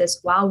address this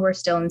while we're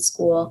still in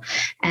school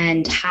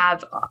and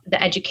have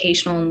the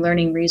educational and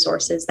learning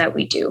resources that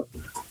we do?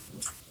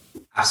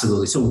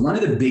 Absolutely. So one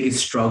of the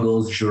biggest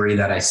struggles, Jury,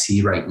 that I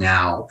see right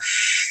now,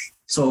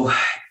 so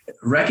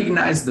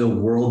recognize the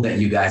world that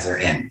you guys are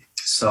in.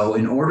 So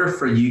in order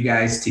for you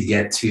guys to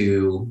get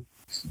to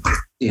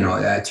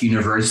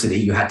university,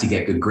 you had to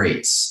get good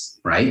grades,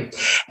 right?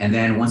 And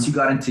then once you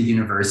got into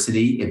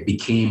university, it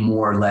became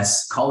more or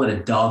less, call it a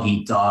dog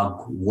eat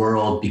dog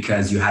world,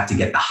 because you had to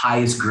get the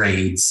highest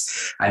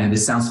grades. I know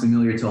this sounds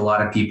familiar to a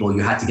lot of people.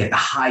 You had to get the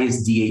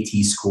highest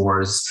DAT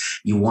scores.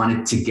 You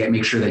wanted to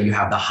make sure that you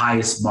have the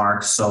highest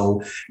marks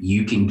so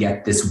you can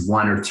get this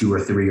 1 or 2 or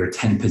 3 or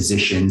 10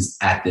 positions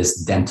at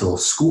this dental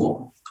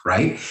school.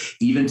 right?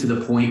 Even to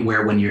the point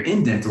where when you're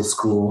in dental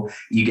school,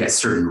 you get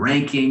certain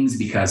rankings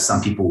because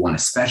some people want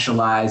to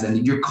specialize,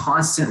 and you're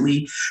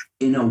constantly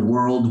in a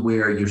world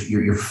where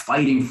you're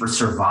fighting for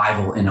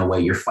survival in a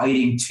way. You're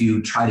fighting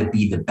to try to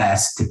be the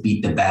best, to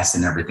beat the best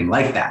and everything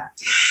like that.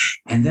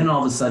 And then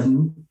all of a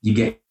sudden you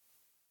get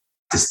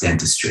this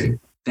dentistry.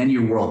 Then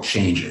your world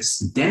changes.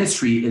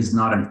 Dentistry is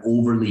not an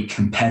overly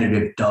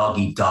competitive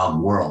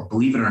dog-eat-dog world.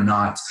 Believe it or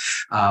not,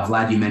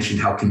 Vlad, you mentioned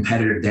how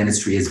competitive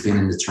dentistry has been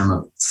in the term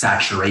of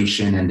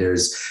saturation, and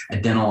there's a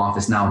dental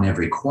office now in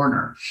every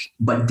corner.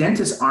 But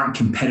dentists aren't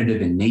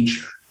competitive in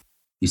nature.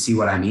 You see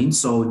what I mean?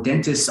 So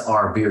dentists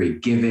are very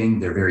giving.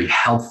 They're very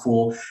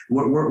helpful.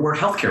 We're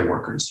healthcare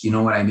workers. You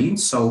know what I mean?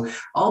 So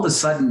all of a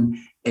sudden,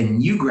 a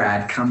new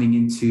grad coming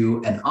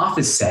into an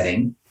office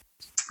setting,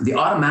 they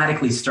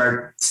automatically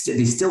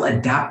they still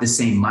adapt the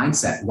same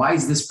mindset. Why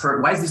is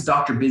this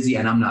doctor busy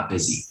and I'm not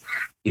busy?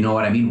 You know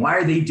what I mean? Why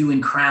are they doing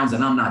crowns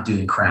and I'm not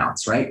doing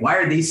crowns, right? Why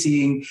are they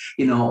seeing,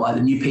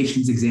 the new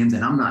patients exams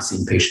and I'm not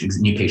seeing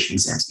new patient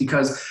exams?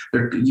 Because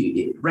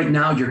right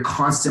now you're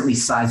constantly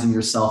sizing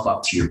yourself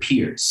up to your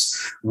peers,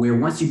 where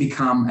once you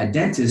become a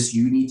dentist,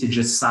 you need to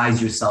just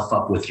size yourself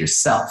up with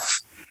yourself,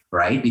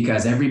 right?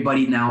 Because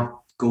everybody now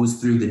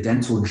goes through the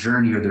dental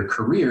journey or their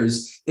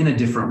careers in a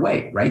different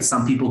way, right?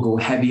 Some people go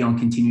heavy on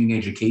continuing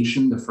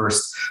education the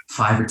first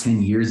 5 or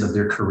 10 years of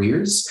their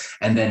careers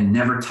and then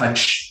never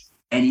touch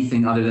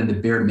anything other than the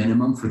bare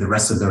minimum for the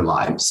rest of their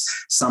lives.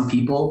 Some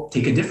people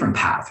take a different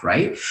path,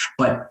 right?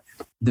 But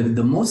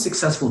the most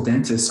successful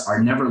dentists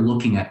are never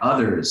looking at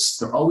others.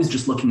 They're always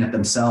just looking at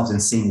themselves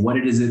and saying, what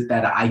it is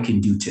that I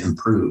can do to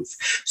improve?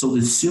 So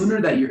the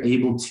sooner that you're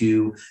able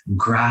to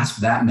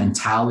grasp that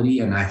mentality,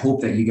 and I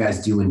hope that you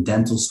guys do in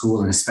dental school,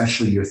 and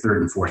especially your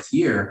 3rd and 4th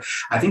year,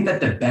 I think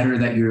that the better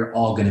that you're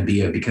all going to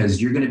be, because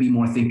you're going to be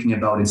more thinking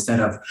about, instead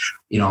of,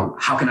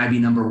 how can I be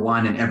number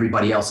one and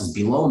everybody else is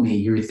below me?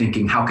 You're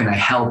thinking, how can I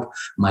help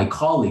my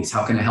colleagues?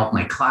 How can I help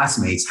my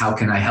classmates? How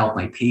can I help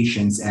my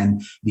patients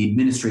and the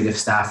administrative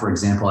staff, for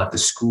example, at the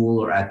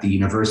school or at the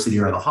university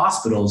or the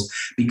hospitals?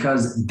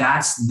 Because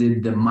that's the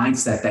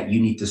mindset that you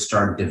need to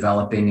start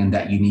developing, and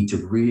that you need to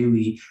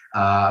really,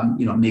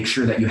 make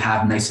sure that you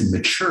have nice and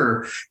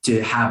mature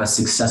to have a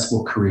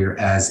successful career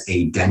as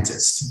a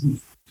dentist.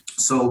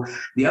 So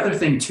the other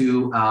thing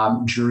too,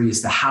 jury,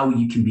 is how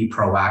you can be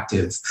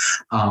proactive.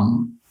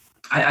 And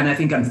I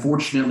think,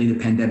 unfortunately, the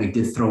pandemic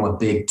did throw a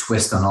big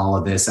twist on all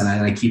of this. And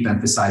I keep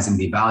emphasizing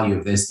the value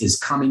of this is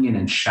coming in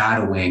and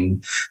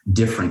shadowing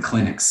different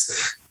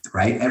clinics.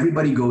 Right?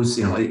 Everybody goes,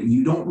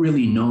 you don't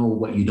really know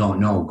what you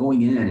don't know.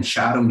 Going in and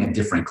shadowing at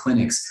different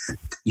clinics,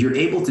 you're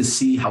able to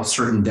see how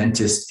certain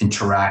dentists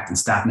interact and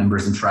staff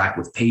members interact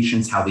with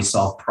patients, how they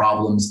solve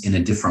problems in a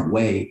different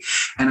way.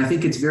 And I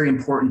think it's very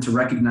important to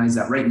recognize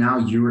that right now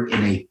you're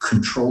in a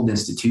controlled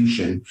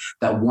institution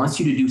that wants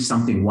you to do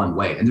something one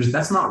way. And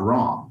that's not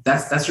wrong.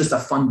 That's just a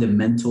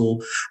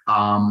fundamental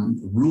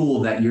rule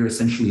that you're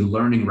essentially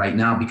learning right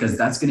now, because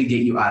that's going to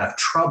get you out of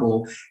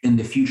trouble in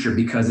the future,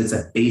 because it's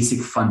a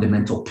basic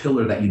fundamental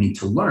pillar that you need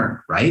to learn,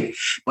 right?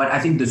 But I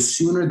think the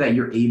sooner that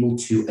you're able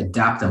to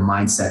adapt a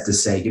mindset to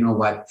say, you know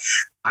what,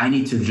 I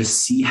need to just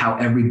see how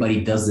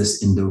everybody does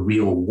this in the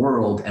real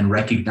world, and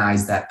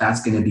recognize that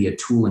that's going to be a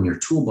tool in your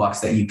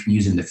toolbox that you can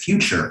use in the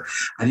future,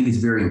 I think it's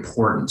very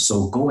important.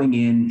 So going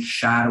in,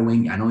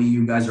 shadowing, I know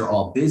you guys are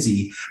all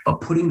busy,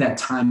 but putting that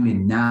time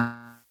in now,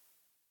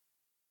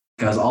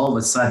 because all of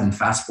a sudden,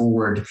 fast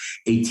forward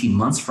 18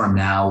 months from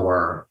now,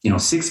 or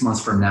 6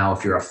 months from now,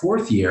 if you're a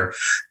 4th year,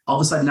 all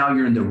of a sudden now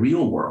you're in the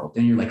real world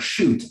and you're like,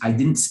 shoot, I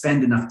didn't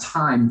spend enough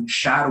time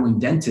shadowing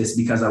dentists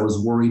because I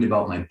was worried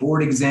about my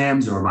board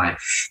exams or my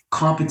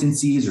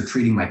competencies or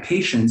treating my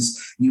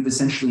patients. You've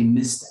essentially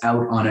missed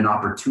out on an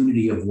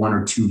opportunity of 1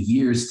 or 2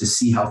 years to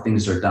see how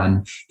things are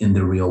done in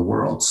the real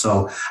world.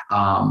 So,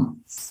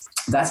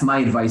 that's my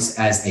advice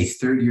as a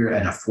 3rd year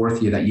and a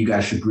 4th year that you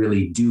guys should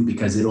really do,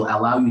 because it'll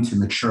allow you to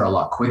mature a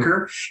lot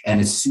quicker. And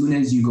as soon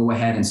as you go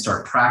ahead and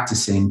start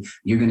practicing,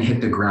 you're going to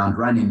hit the ground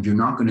running. You're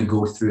not going to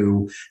go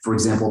through, for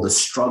example, the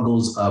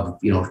struggles of,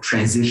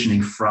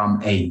 transitioning from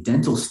a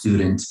dental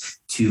student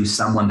to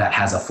someone that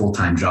has a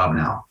full-time job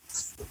now.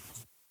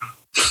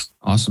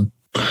 Awesome.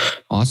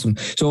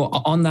 So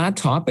on that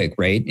topic,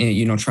 right,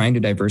 trying to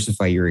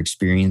diversify your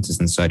experiences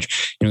and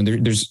such,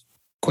 there's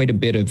quite a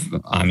bit of,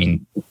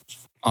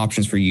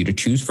 options for you to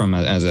choose from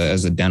as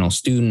a dental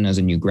student, as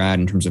a new grad,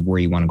 in terms of where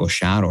you want to go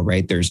shadow,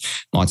 right? There's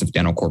lots of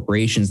dental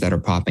corporations that are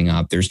popping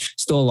up. There's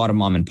still a lot of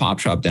mom and pop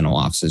shop dental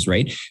offices,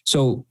 right?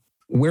 So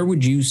where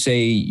would you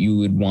say you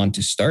would want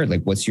to start?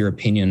 Like, what's your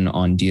opinion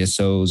on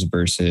DSOs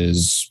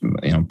versus,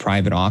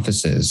 private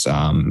offices?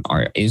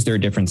 Is there a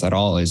difference at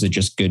all? Is it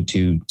just good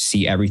to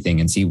see everything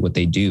and see what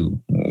they do?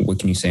 What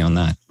can you say on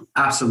that?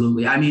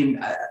 Absolutely. I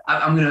mean,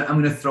 I'm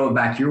gonna throw it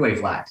back your way,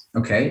 Vlad.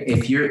 Okay,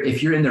 if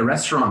you're in the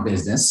restaurant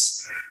business,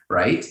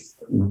 right?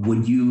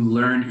 Would you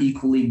learn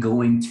equally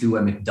going to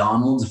a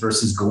McDonald's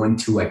versus going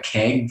to a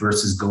keg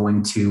versus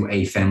going to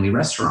a family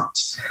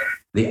restaurant?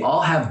 they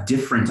all have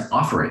different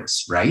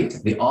offerings, right?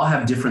 They all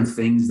have different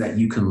things that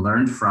you can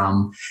learn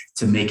from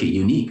to make it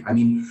unique. I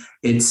mean,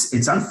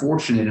 it's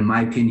unfortunate, in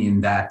my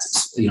opinion, that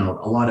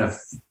a lot of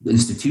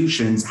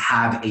institutions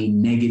have a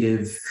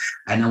negative,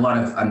 and a lot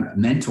of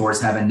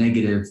mentors have a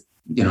negative,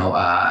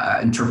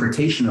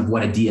 interpretation of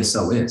what a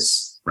DSO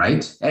is.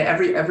 Right?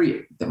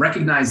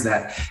 Recognize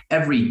that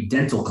every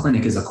dental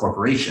clinic is a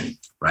corporation,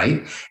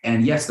 right?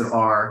 And yes, there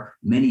are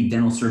many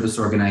dental service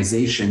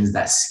organizations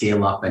that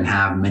scale up and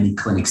have many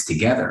clinics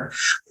together.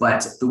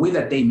 But the way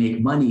that they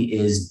make money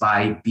is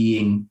by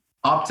being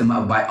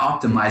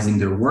optimizing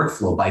their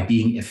workflow, by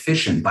being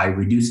efficient, by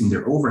reducing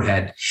their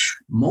overhead.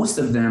 Most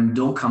of them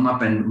don't come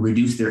up and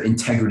reduce their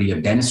integrity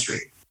of dentistry,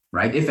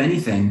 right? If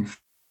anything,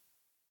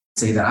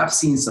 say that I've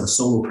seen some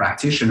solo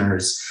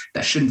practitioners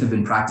that shouldn't have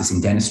been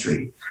practicing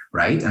dentistry,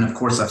 right? And of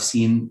course, I've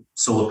seen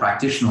solo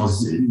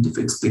practitioners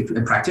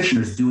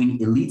doing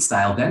elite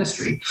style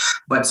dentistry.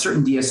 But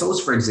certain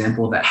DSOs, for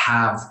example, that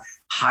have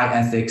high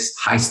ethics,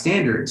 high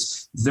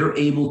standards, they're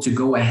able to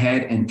go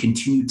ahead and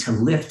continue to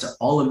lift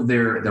all of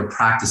their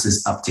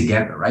practices up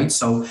together, right?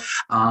 So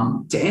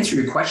to answer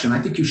your question, I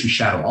think you should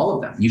shadow all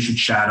of them. You should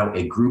shadow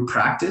a group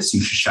practice.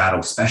 You should shadow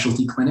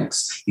specialty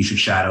clinics. You should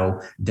shadow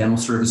dental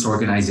service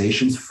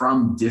organizations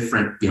from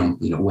different,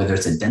 whether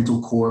it's a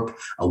Dental Corp,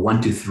 a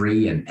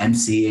 123, an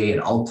MCA,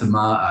 an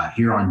Ultima, a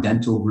Huron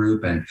Dental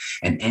Group, and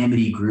an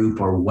Amity Group,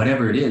 or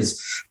whatever it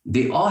is.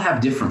 They all have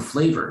different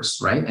flavors,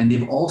 right? And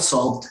they've all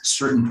solved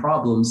certain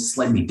problems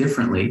slightly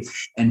differently.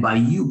 And by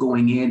you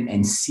going in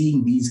and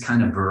seeing these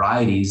kind of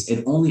varieties,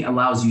 it only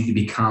allows you to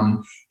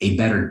become a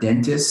better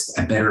dentist,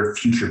 a better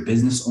future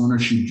business owner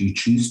should you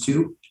choose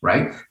to,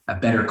 right? A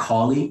better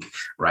colleague,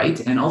 right?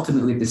 And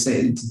ultimately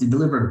to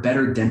deliver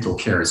better dental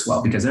care as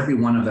well, because every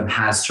one of them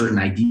has certain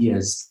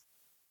ideas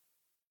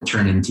to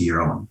turn into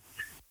your own.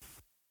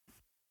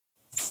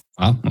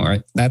 Wow. All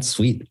right. That's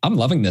sweet. I'm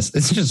loving this.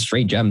 It's just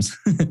straight gems.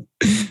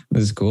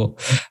 This is cool.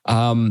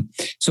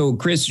 So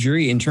Chris,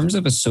 Jury, in terms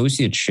of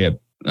associateship,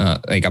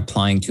 like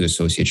applying to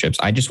associateships,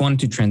 I just wanted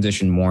to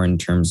transition more in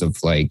terms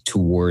of like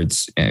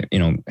towards,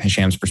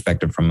 Hesham's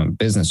perspective from a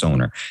business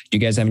owner. Do you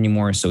guys have any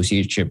more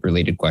associateship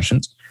related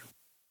questions?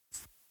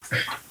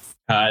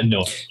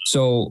 No.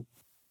 So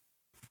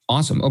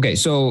awesome. Okay.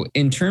 So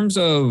in terms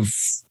of,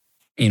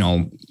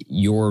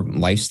 your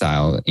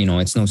lifestyle,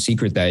 it's no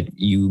secret that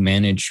you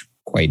manage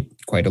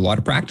quite a lot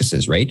of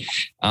practices, right?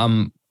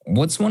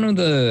 What's one of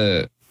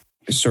the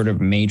sort of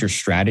major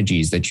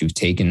strategies that you've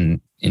taken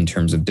in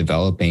terms of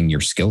developing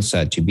your skill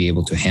set to be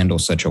able to handle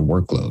such a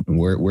workload?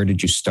 Where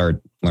did you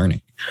start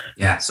learning?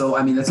 Yeah. So,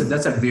 I mean, that's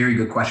a very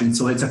good question.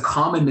 So it's a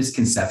common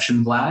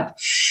misconception, Vlad,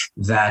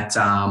 that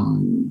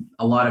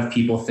a lot of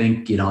people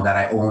think, that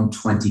I own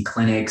 20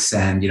 clinics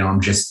and,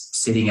 I'm just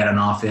sitting at an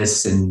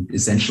office and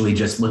essentially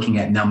just looking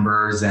at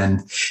numbers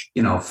and,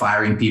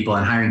 firing people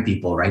and hiring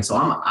people, right? So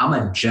I'm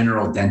a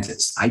general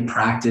dentist. I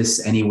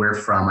practice anywhere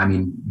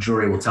from,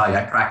 Jory will tell you,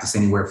 I practice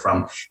anywhere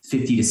from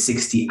 50 to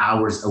 60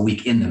 hours a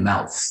week in the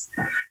mouth,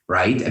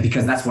 right?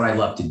 Because that's what I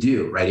love to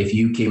do, right? If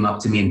you came up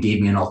to me and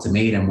gave me an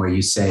ultimatum where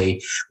you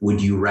say,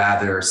 would you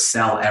rather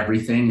sell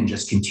everything and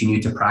just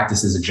continue to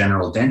practice as a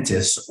general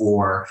dentist,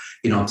 or,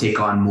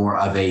 take on more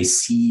of a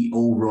CEO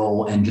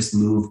role and just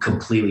move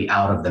completely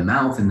out of the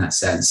mouth in that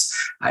sense,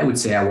 I would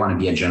say I want to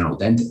be a general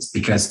dentist,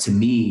 because to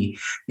me,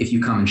 if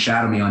you come and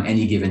shadow me on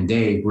any given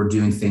day, we're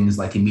doing things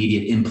like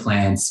immediate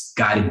implants,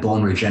 guided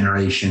bone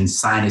regeneration,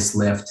 sinus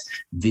lift,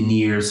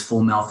 veneers,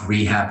 full mouth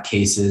rehab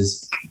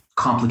cases,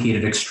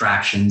 complicated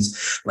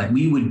extractions. Like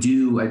we would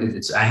do,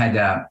 I had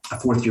a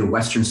fourth year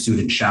Western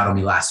student shadow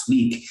me last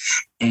week.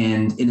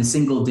 And in a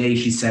single day,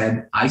 she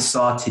said, I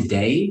saw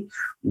today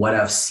what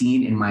I've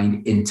seen in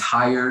my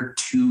entire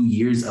 2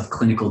 years of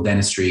clinical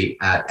dentistry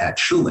at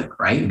Schulich,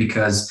 right?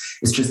 Because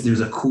it's just,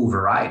 there's a cool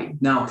variety.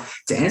 Now,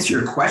 to answer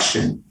your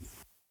question,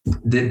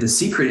 the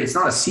secret, it's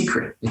not a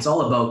secret. It's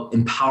all about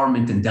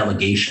empowerment and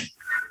delegation,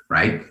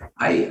 right?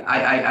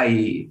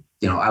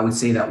 I would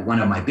say that one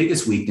of my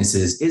biggest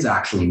weaknesses is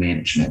actually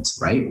management,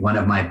 right? One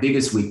of my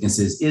biggest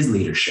weaknesses is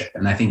leadership.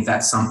 And I think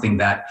that's something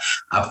that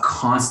I've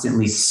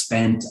constantly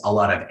spent a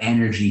lot of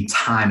energy,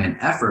 time, and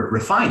effort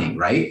refining,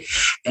 right?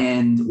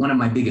 And one of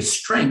my biggest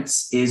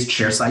strengths is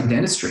chairside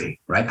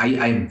dentistry, right?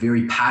 I am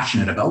very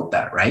passionate about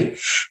that, right?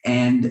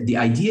 And the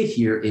idea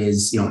here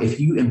is, if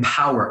you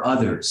empower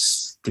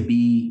others to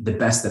be the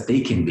best that they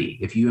can be,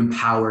 if you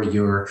empower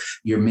your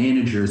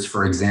managers,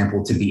 for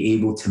example, to be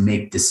able to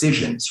make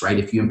decisions, right?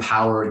 If you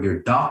empower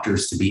your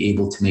doctors to be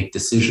able to make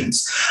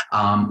decisions,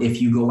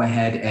 if you go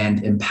ahead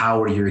and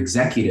empower your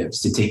executives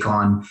to take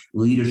on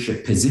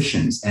leadership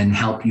positions and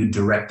help you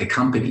direct the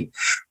company,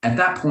 at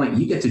that point,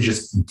 you get to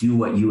just do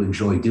what you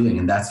enjoy doing,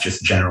 and that's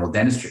just general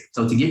dentistry.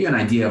 So to give you an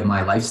idea of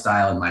my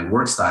lifestyle and my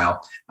work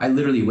style, I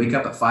literally wake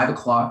up at 5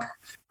 o'clock.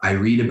 I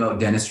read about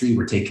dentistry.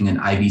 We're taking an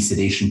IV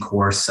sedation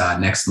course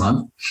next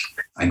month.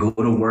 I go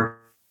to work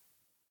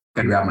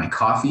I grab my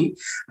coffee.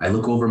 I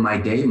look over my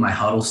day. My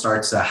huddle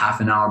starts a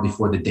half an hour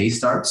before the day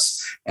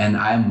starts. And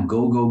I'm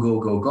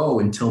go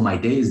until my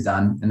day is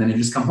done. And then I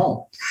just come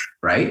home,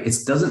 right? It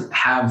doesn't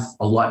have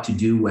a lot to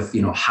do with,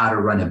 how to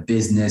run a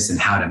business and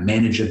how to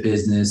manage a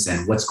business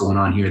and what's going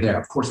on here or there.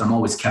 Of course, I'm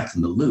always kept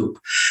in the loop.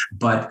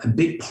 But a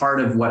big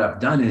part of what I've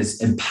done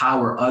is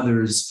empower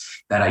others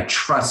that I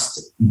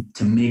trust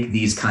to make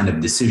these kind of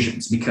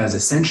decisions. Because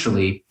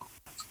essentially,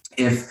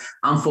 if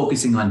I'm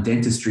focusing on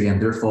dentistry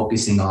and they're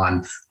focusing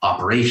on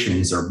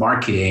operations or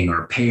marketing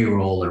or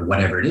payroll or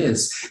whatever it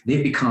is,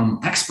 they've become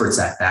experts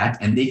at that,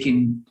 and they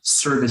can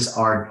service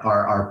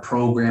our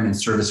program and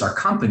service our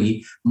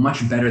company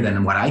much better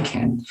than what I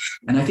can.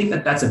 And I think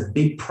that that's a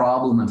big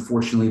problem,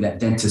 unfortunately, that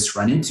dentists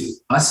run into.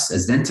 Us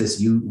as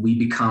dentists, we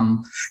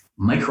become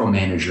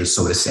micromanagers,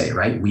 so to say,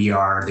 right? We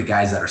are the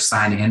guys that are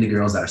signing and the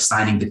girls that are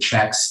signing the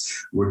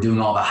checks. We're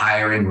doing all the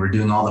hiring. We're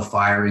doing all the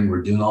firing.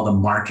 We're doing all the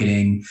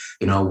marketing.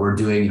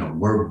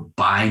 We're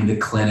buying the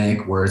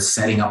clinic. We're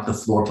setting up the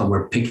floor plan.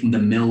 We're picking the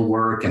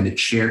millwork and the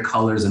chair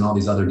colors and all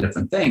these other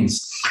different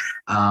things.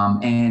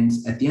 And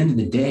at the end of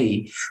the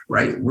day,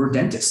 right, we're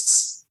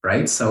dentists,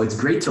 right? So it's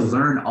great to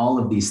learn all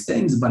of these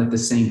things, but at the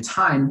same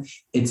time,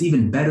 it's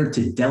even better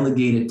to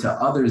delegate it to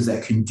others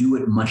that can do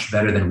it much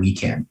better than we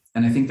can.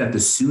 And I think that the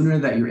sooner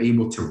that you're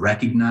able to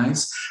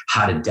recognize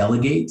how to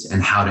delegate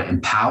and how to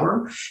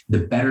empower, the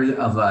better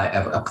of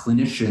a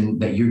clinician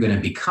that you're going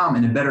to become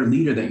and a better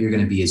leader that you're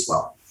going to be as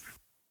well.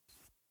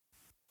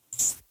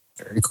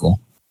 Very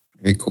cool.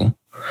 Very cool.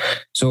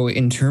 So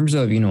in terms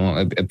of,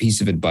 a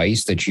piece of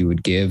advice that you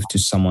would give to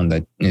someone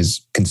that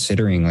is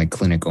considering like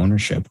clinic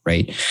ownership,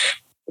 right?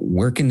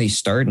 Where can they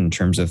start in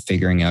terms of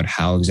figuring out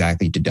how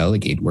exactly to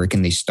delegate? Where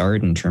can they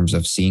start in terms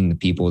of seeing the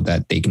people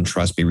that they can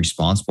trust be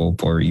responsible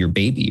for your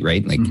baby,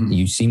 right? Like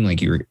you seem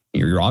like you're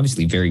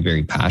obviously very,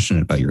 very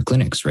passionate about your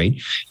clinics, right?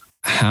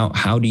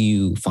 How do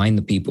you find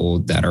the people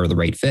that are the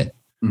right fit?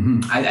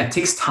 It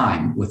takes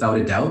time, without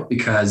a doubt,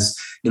 because,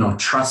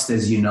 trust,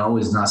 as you know,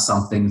 is not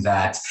something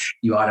that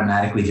you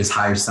automatically just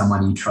hire someone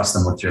and you trust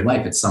them with your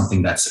life. It's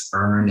something that's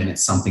earned and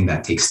it's something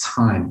that takes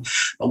time.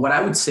 But what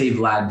I would say,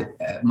 Vlad,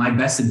 my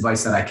best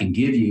advice that I can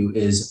give you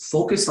is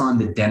focus on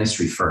the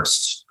dentistry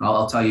first.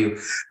 I'll tell you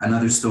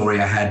another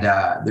story. I had,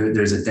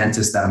 there's a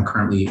dentist that I'm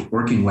currently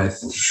working with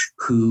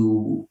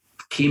who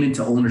came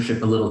into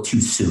ownership a little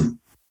too soon.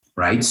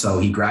 Right. So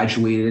he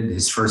graduated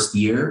his first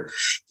year.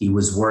 He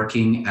was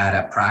working at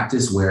a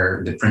practice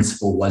where the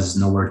principal was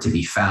nowhere to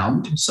be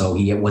found. So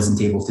he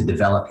wasn't able to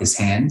develop his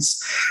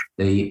hands.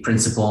 The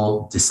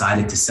principal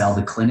decided to sell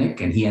the clinic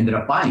and he ended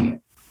up buying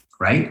it.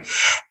 Right.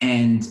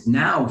 And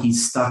now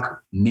he's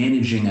stuck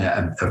managing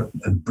a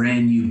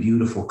brand new,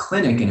 beautiful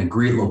clinic in a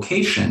great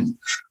location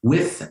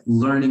with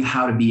learning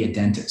how to be a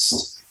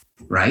dentist.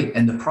 Right.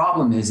 And the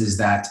problem is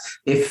that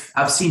if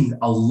I've seen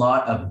a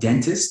lot of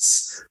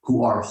dentists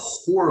who are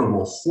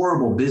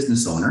horrible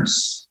business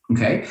owners,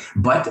 okay,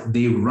 but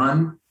they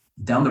run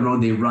down the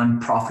road, they run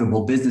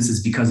profitable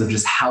businesses because of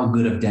just how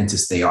good of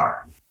dentists they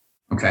are.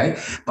 Okay.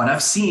 But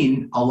I've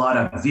seen a lot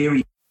of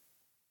very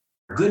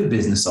good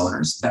business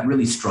owners that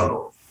really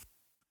struggle.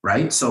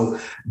 Right. So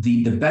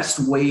the best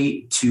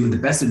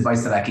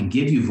advice that I can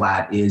give you,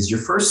 Vlad, is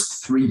your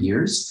first 3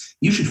 years,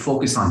 you should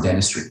focus on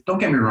dentistry. Don't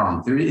get me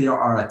wrong. There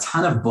are a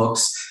ton of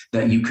books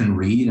that you can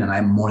read, and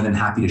I'm more than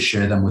happy to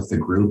share them with the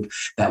group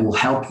that will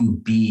help you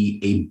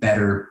be a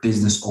better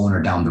business owner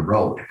down the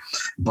road.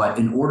 But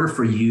in order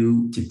for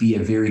you to be a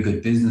very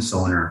good business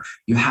owner,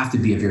 you have to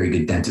be a very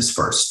good dentist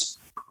first.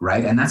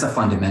 Right. And that's a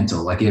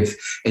fundamental. Like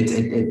if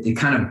it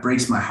kind of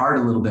breaks my heart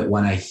a little bit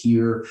when I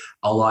hear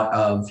a lot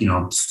of,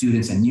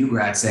 students and new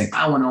grads saying,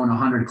 I want to own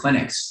 100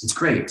 clinics. It's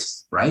great.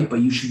 Right.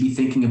 But you should be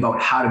thinking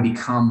about how to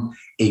become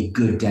a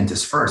good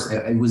dentist first.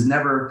 It was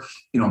never,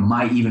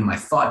 my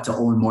thought to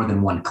own more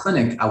than one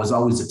clinic. I was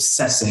always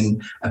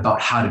obsessing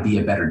about how to be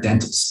a better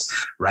dentist.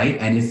 Right.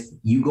 And if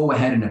you go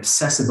ahead and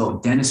obsess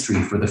about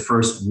dentistry for the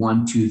first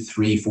 1, 2,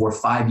 3, 4,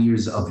 5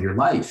 years of your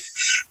life,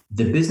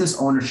 the business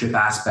ownership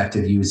aspect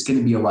of you is going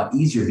to be a lot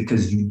easier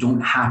because you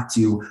don't have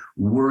to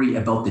worry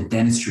about the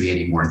dentistry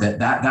anymore.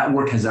 That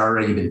work has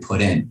already been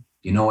put in.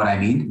 You know what I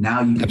mean?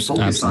 Now you can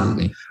focus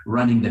on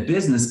running the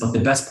business, but the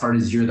best part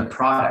is you're the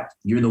product.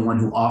 You're the one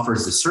who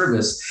offers the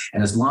service.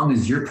 And as long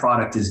as your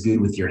product is good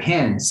with your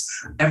hands,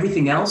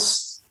 everything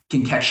else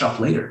can catch up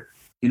later.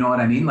 You know what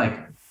I mean? Like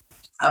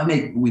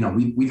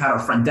we've had our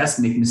front desk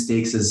make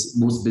mistakes, as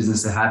most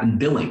businesses have, in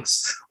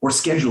billings or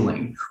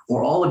scheduling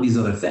or all of these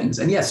other things.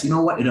 And yes, you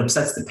know what? It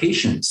upsets the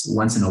patients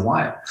once in a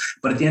while.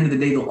 But at the end of the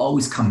day, they'll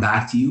always come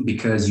back to you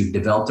because you've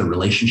developed a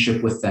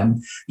relationship with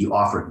them. You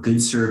offer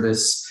good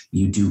service,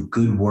 you do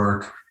good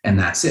work, and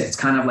that's it. It's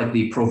kind of like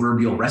the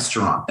proverbial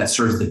restaurant that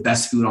serves the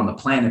best food on the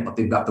planet, but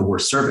they've got the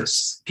worst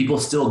service. People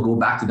still go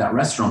back to that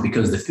restaurant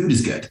because the food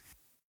is good.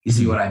 You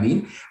see what I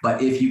mean?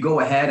 But if you go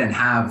ahead and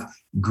have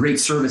great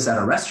service at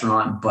a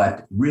restaurant,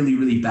 but really,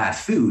 really bad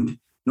food,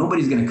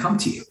 nobody's going to come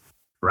to you.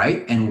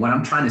 Right. And what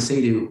I'm trying to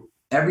say to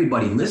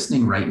everybody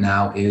listening right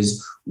now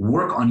is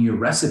work on your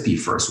recipe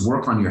first,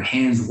 work on your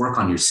hands, work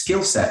on your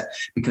skill set,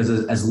 because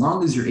as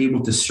long as you're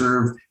able to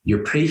serve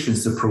your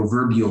patients the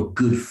proverbial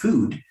good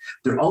food,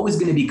 they're always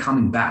going to be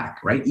coming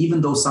back, right?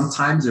 Even though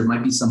sometimes there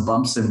might be some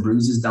bumps and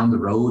bruises down the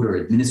road or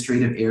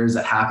administrative errors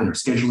that happen or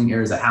scheduling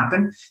errors that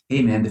happen.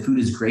 Hey man, the food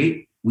is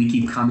great. We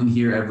keep coming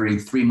here every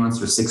 3 months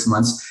or 6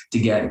 months to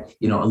get,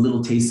 a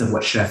little taste of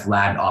what Chef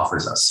Vlad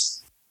offers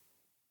us.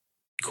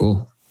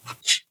 Cool.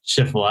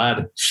 Chef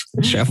Vlad.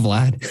 Chef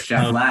Vlad.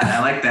 Chef Vlad. I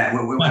like that.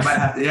 We might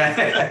have to, yeah.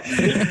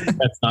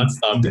 That's not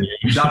stopping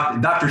you.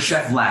 Dr.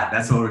 Chef Vlad.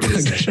 That's what we're going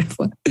to say.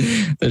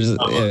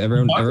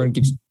 Everyone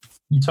keeps.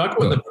 You talk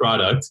about the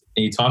product,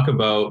 and you talk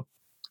about,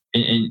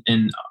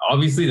 and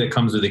obviously that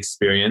comes with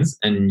experience,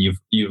 and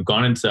you've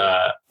gone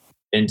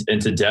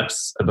into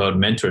depths about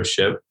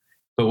mentorship.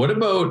 But what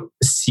about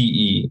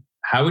CE?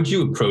 How would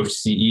you approach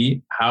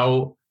CE?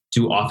 How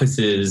do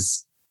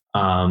offices?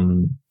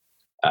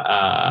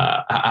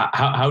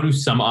 How do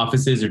some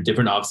offices or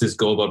different offices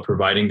go about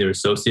providing their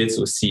associates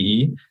with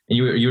CE? And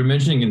you were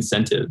mentioning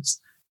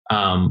incentives.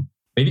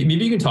 Maybe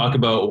you can talk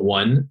about,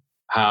 one,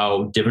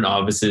 how different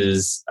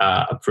offices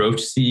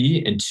approach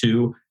CE, and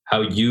two,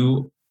 how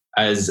you,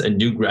 as a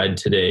new grad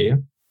today,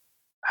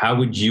 how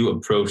would you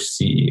approach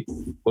CE?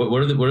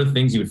 What are the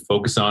things you would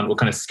focus on? What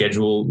kind of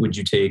schedule would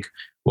you take?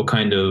 What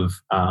kind of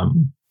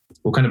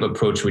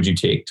approach would you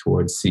take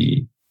towards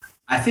CE?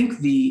 I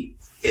think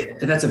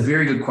that's a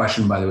very good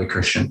question, by the way,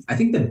 Christian. I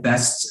think the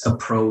best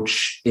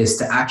approach is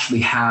to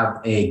actually have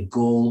a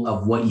goal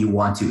of what you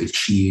want to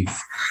achieve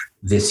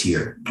this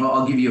year. Well,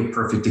 I'll give you a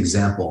perfect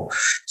example.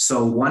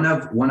 So one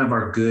of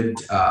our good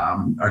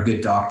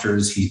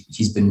doctors,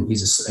 he's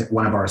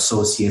one of our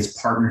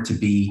associates, partner to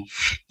be.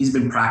 He's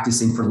been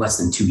practicing for less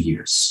than 2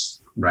 years,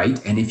 right?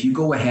 And if you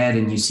go ahead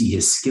and you see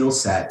his skill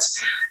set,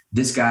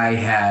 this guy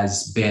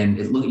has been,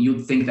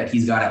 you'd think that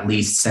he's got at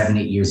least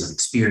 7-8 years of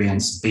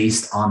experience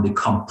based on the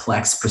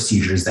complex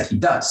procedures that he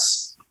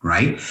does,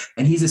 right?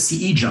 And he's a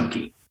CE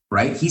junkie,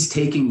 right? He's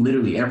taking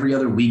literally every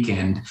other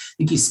weekend. I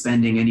think he's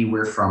spending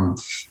anywhere from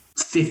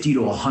 $50,000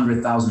 to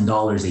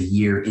 $100,000 a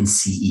year in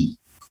CE.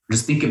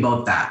 Just think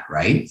about that,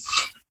 right?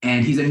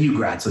 And he's a new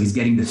grad, so he's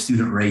getting the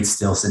student rate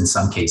still in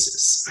some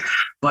cases.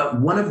 But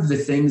one of the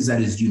things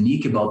that is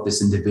unique about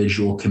this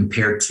individual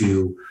compared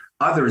to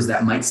others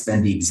that might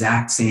spend the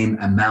exact same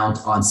amount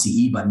on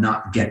CE but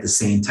not get the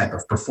same type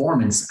of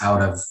performance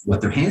out of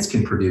what their hands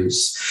can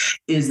produce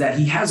is that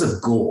he has a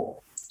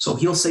goal. So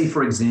he'll say,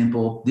 for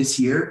example, this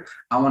year,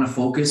 I want to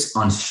focus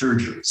on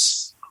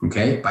surgeries.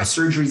 Okay. By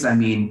surgeries, I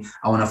mean,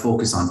 I want to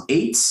focus on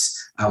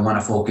eights. I want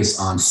to focus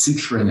on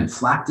suturing and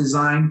flap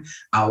design.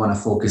 I want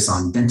to focus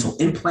on dental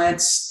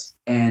implants,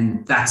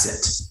 and that's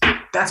it.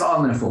 That's all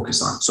I'm going to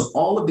focus on. So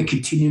all of the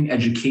continuing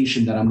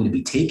education that I'm going to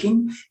be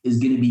taking is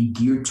going to be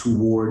geared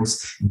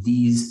towards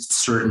these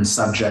certain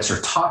subjects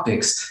or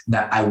topics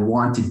that I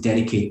want to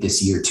dedicate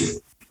this year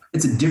to.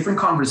 It's a different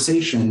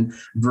conversation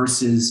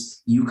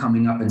versus you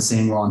coming up and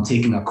saying, well, I'm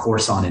taking a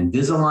course on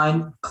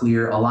Invisalign,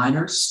 clear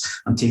aligners.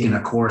 I'm taking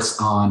a course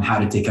on how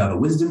to take out a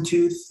wisdom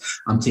tooth.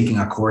 I'm taking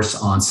a course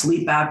on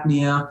sleep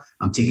apnea.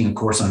 I'm taking a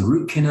course on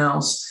root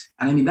canals.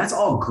 And I mean, that's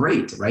all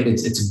great, right?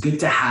 It's good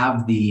to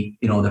have the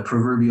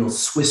proverbial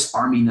Swiss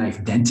Army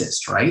knife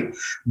dentist, right?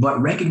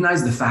 But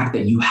recognize the fact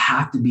that you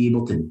have to be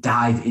able to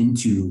dive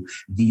into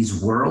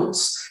these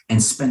worlds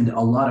and spend a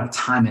lot of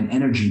time and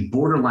energy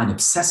borderline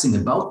obsessing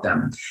about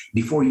them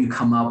before you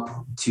come up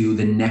to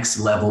the next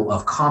level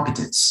of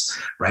competence,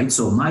 right?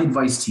 So my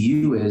advice to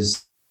you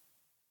is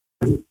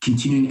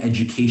continuing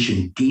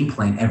education game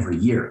plan every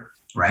year.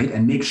 Right?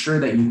 And make sure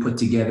that you put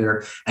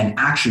together an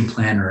action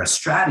plan or a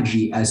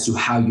strategy as to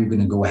how you're going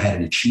to go ahead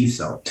and achieve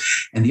so.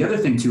 And the other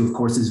thing too, of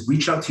course, is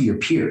reach out to your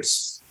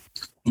peers.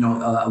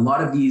 A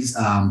lot of these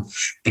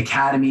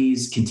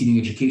academies, continuing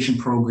education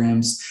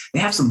programs, they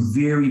have some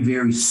very,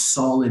 very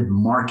solid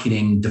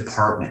marketing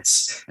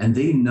departments, and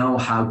they know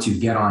how to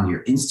get on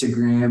your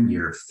Instagram,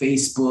 your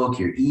Facebook,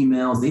 your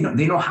emails. They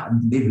know how,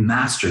 they've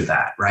mastered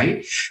that,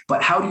 right?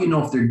 But how do you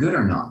know if they're good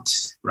or not,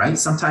 right?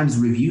 Sometimes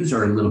reviews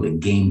are a little bit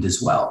gamed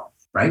as well.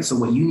 Right. So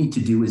what you need to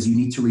do is you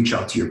need to reach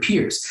out to your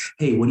peers.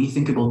 Hey, what do you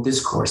think about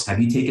this course? Have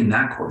you taken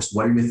that course?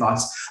 What are your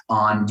thoughts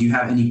on, do you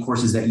have any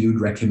courses that you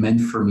would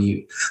recommend for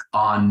me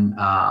on,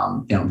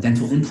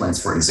 dental implants,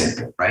 for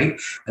example, right?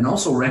 And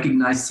also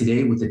recognize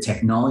today with the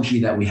technology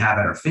that we have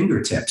at our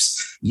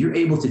fingertips, you're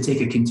able to take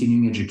a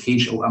continuing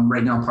education. I'm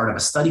right now part of a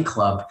study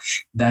club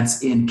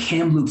that's in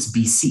Kamloops,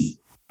 BC.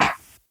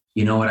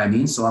 You know what I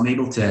mean? So I'm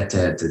able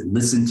to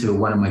listen to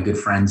one of my good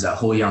friends,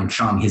 Ho Young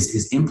Chung,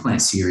 his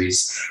implant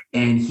series,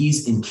 and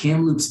he's in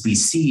Kamloops,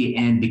 BC.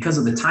 And because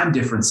of the time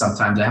difference,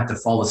 sometimes I have to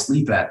fall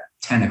asleep at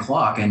 10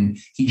 o'clock, and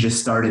he just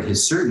started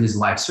his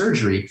live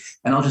surgery,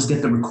 and I'll just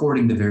get the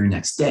recording the very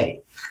next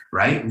day,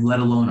 right? Let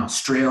alone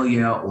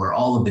Australia or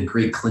all of the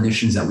great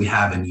clinicians that we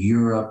have in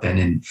Europe and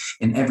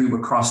in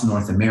everywhere across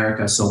North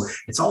America. So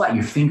it's all at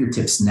your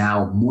fingertips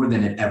now more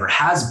than it ever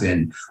has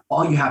been.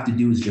 All you have to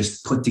do is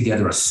just put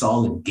together a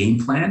solid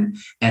game plan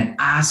and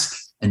ask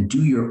and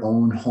do your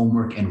own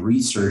homework and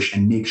research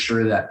and make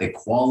sure that the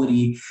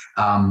quality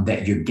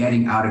that you're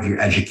getting out of your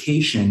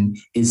education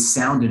is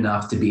sound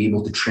enough to be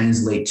able to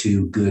translate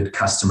to good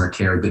customer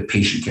care, good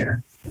patient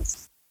care.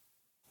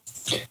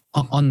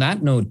 On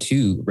that note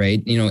too,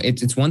 right?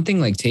 It's one thing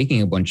like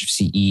taking a bunch of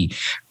CE.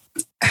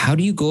 How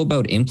do you go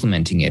about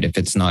implementing it if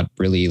it's not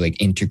really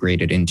like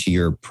integrated into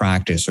your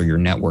practice or your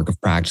network of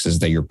practices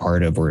that you're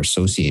part of or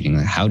associating?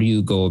 How do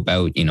you go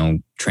about,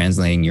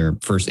 translating your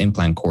first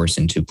implant course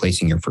into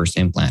placing your first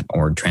implant,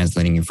 or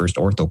translating your first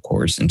ortho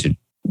course into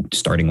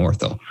starting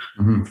ortho?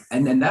 Mm-hmm.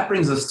 And then that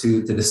brings us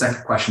to the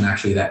second question,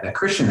 actually, that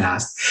Christian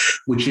asked,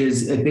 which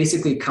is it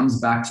basically comes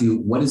back to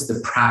what is the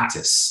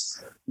practice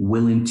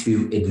willing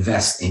to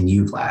invest in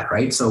you, Vlad,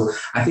 right? So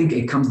I think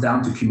it comes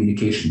down to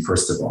communication,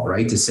 first of all,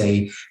 right? To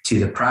say to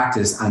the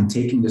practice, I'm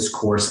taking this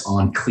course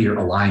on clear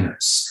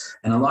aligners.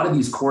 And a lot of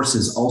these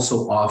courses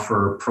also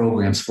offer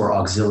programs for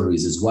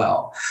auxiliaries as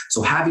well.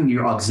 So having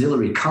your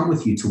auxiliary come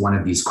with you to one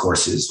of these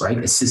courses, right?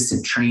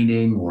 Assistant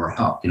training or,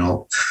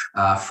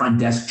 front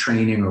desk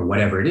training or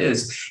whatever it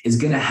is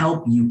going to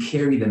help you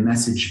carry the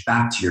message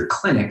back to your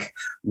clinic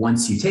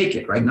once you take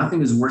it, right?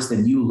 Nothing is worse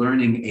than you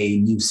learning a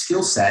new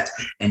skill set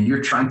and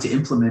you're trying to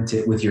implement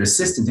it with your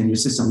assistant, and your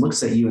assistant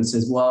looks at you and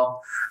says,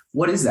 well,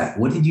 what is that?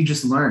 What did you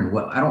just learn?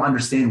 I don't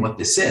understand what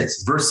this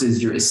is,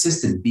 versus your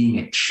assistant being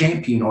a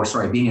champion,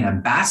 being an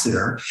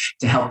ambassador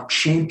to help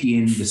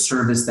champion the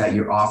service that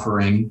you're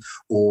offering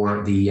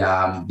or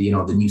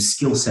the new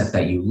skill set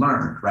that you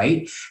learned,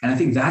 right? And I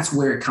think that's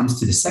where it comes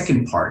to the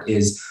second part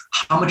is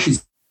how much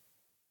is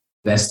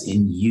invest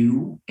in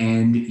you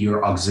and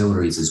your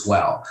auxiliaries as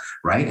well,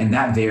 right? And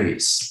that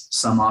varies.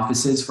 Some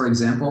offices, for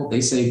example, they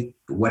say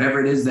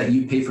whatever it is that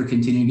you pay for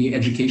continuing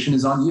education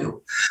is on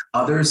you.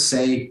 Others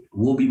say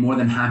we'll be more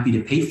than happy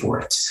to pay for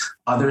it.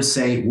 Others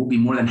say we'll be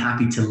more than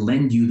happy to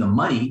lend you the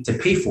money to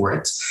pay for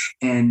it,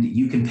 and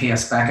you can pay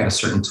us back at a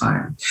certain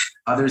time.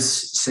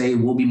 Others say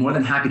we'll be more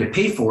than happy to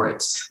pay for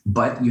it,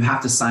 but you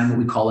have to sign what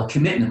we call a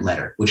commitment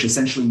letter, which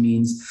essentially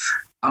means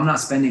I'm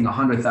not spending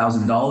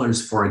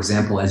 $100,000, for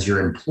example, as your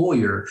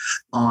employer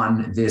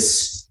on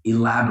this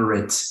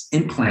elaborate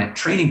implant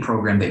training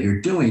program that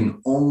you're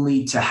doing,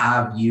 only to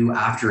have you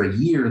after a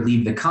year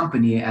leave the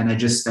company and I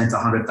just spent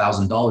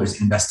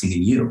 $100,000 investing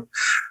in you,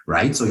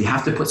 right? So you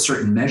have to put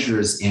certain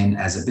measures in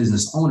as a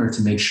business owner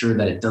to make sure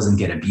that it doesn't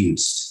get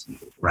abused,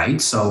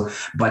 right? So,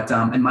 but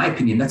in my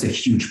opinion, that's a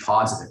huge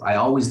positive. I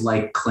always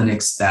like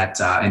clinics that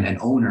and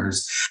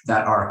owners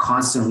that are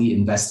constantly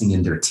investing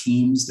in their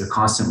teams. They're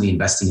constantly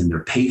investing in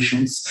their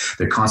patients.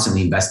 They're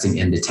constantly investing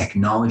in the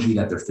technology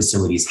that their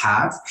facilities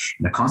have.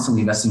 And they're constantly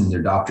investing in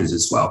their doctors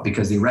as well,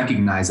 because they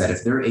recognize that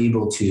if they're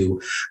able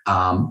to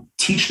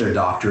teach their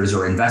doctors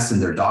or invest in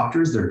their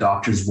doctors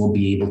will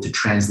be able to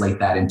translate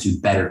that into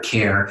better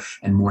care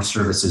and more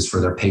services for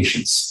their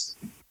patients.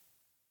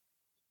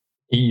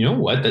 You know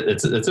what?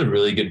 That's a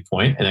really good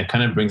point. And it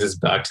kind of brings us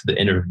back to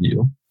the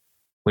interview.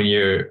 When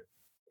you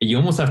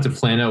almost have to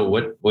plan out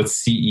what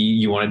CE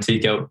you want to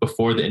take out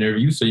before the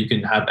interview, so you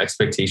can have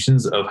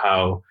expectations of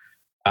how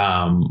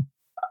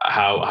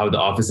the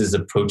offices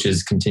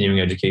approaches continuing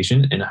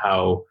education, and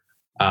how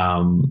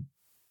and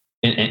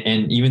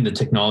even the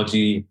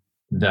technology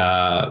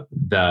the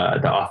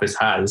office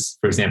has,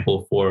 for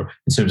example,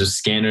 in terms of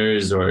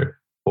scanners or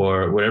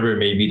whatever it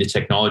may be, the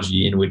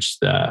technology in which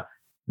the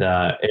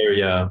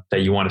area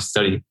that you want to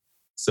study.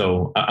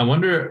 So I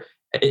wonder,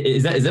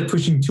 is that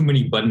pushing too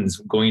many buttons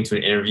going into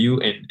an interview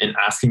and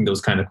asking those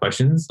kind of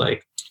questions?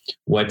 Like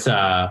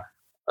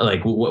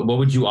what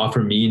would you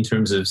offer me in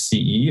terms of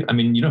CE? I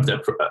mean, you don't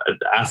have to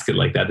ask it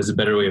like that. There's a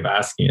better way of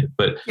asking it,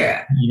 but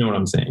yeah, you know what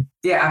I'm saying?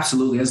 Yeah,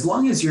 absolutely. As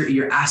long as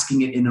you're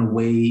asking it in a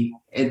way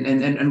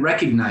and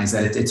recognize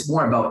that it's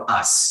more about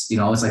us.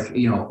 It's like,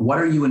 what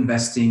are you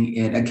investing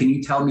in? And can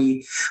you tell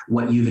me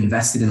what you've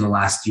invested in the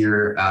last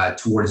year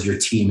towards your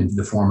team in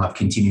the form of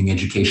continuing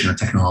education or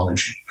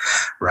technology,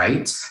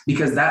 right?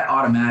 Because that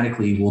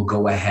automatically will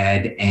go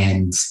ahead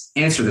and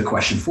answer the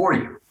question for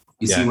you.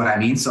 You see what I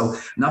mean? So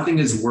nothing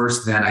is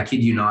worse than, I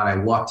kid you not, I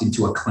walked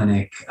into a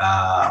clinic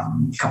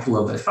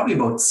probably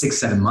about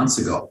 6-7 months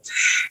ago,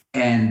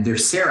 and their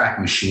CEREC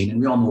machine, and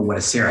we all know what a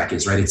CEREC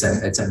is, right?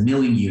 It's a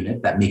milling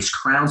unit that makes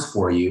crowns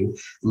for you.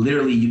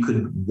 Literally, you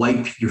could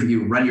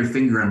you run your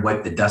finger and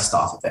wipe the dust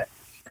off of it.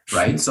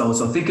 Right. So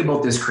think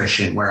about this,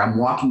 Christian, where I'm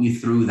walking you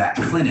through that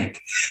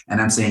clinic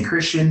and I'm saying,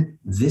 Christian,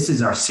 this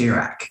is our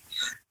CEREC,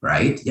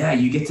 right? Yeah,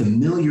 you get to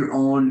mill your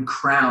own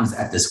crowns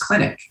at this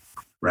clinic.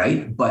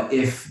 Right. But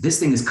if this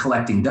thing is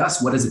collecting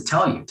dust, what does it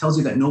tell you? It tells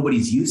you that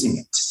nobody's using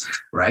it.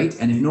 Right.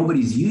 And if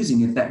nobody's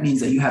using it, that means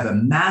that you have a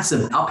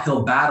massive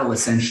uphill battle,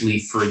 essentially,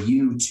 for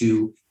you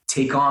to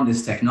take on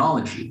this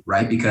technology,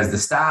 right? Because the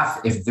staff,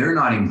 if they're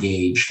not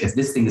engaged, if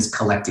this thing is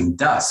collecting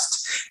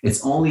dust,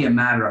 it's only a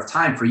matter of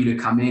time for you to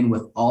come in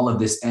with all of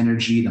this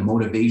energy, the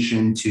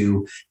motivation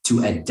to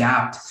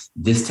adapt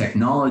this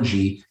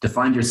technology, to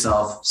find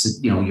yourself,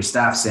 your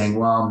staff saying,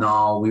 well,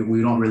 no,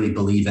 we don't really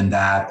believe in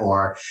that.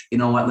 Or, you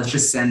know what, let's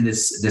just send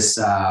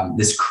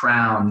this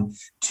crown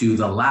to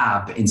the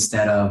lab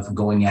instead of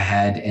going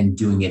ahead and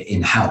doing it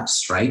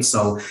in-house, right?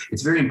 So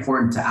it's very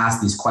important to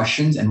ask these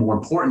questions, and more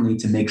importantly,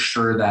 to make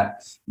sure that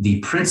the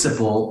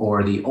principal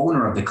or the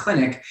owner of the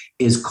clinic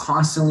is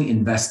constantly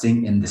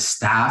investing in the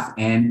staff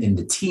and in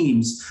the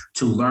teams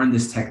to learn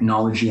this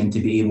technology and to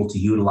be able to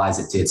utilize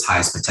it to its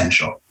highest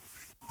potential.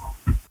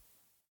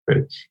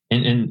 Right.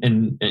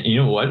 And you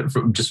know what,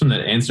 just from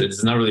that answer, this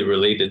is not really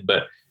related,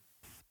 but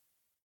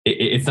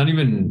it's not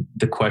even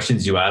the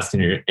questions you ask in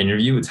your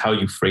interview, it's how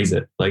you phrase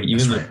it. Like,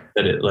 even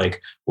that it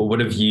like, well, what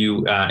have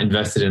you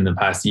invested in the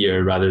past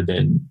year, rather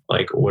than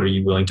like, what are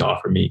you willing to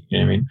offer me? You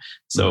know what I mean?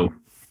 So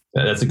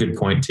that's a good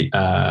point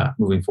to,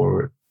 moving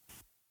forward. I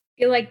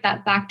feel like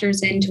that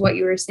factors into what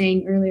you were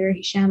saying earlier,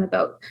 Hesham,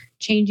 about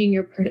changing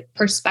your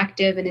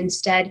perspective and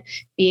instead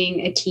being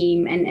a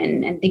team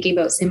and thinking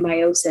about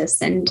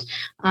symbiosis and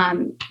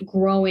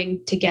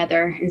growing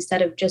together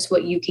instead of just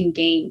what you can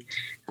gain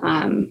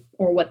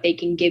or what they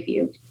can give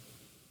you.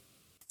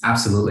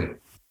 Absolutely.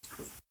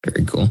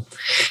 Very cool.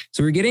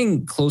 So we're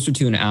getting closer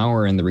to an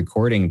hour in the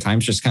recording.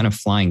 Time's just kind of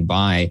flying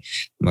by.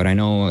 But I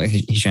know,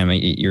 Hesham,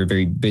 you're a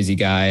very busy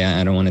guy.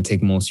 I don't want to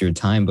take most of your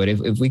time. But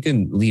if we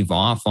could leave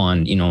off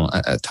on,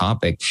 a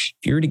topic, if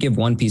you were to give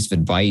one piece of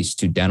advice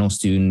to dental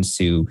students,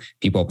 to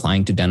people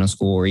applying to dental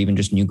school, or even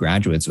just new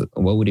graduates,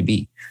 what would it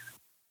be?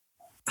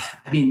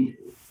 I mean,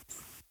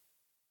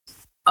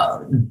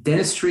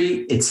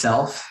 dentistry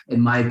itself,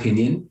 in my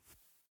opinion,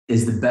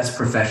 is the best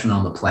profession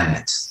on the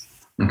planet.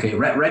 Okay,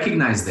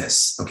 recognize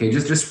this. Okay,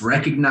 just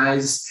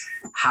recognize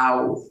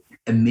how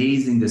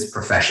amazing this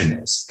profession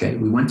is. Okay,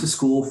 we went to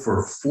school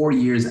for 4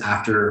 years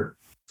after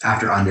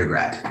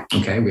undergrad.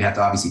 Okay, we had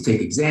to obviously take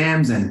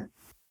exams and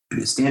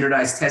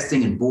standardized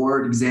testing and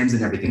board exams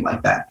and everything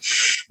like that.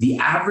 The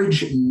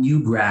average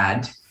new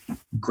grad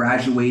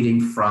graduating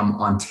from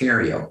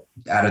Ontario,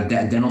 out of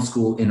dental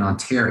school in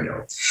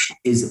Ontario,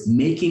 is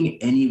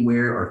making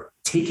anywhere or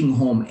taking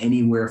home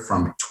anywhere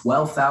from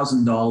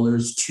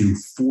 $12,000 to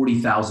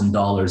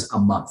 $40,000 a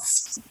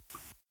month.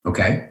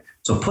 Okay.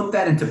 So put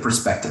that into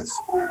perspective,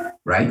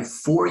 right?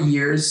 4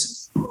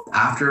 years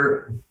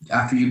after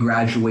you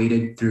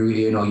graduated through,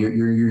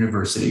 your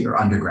university or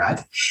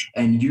undergrad,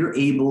 and you're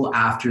able,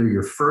 after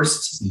your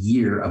first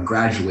year of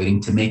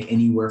graduating, to make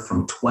anywhere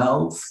from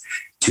 $12,000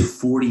 to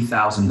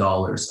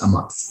 $40,000 a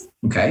month.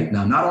 Okay.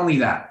 Now, not only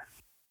that,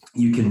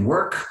 you can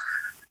work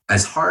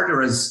as hard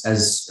or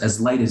as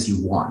light as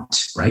you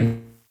want, right?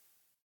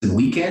 The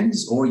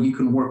weekends, or you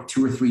can work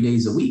 2 or 3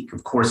 days a week.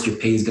 Of course, your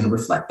pay is going to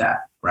reflect that,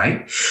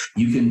 right?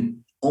 You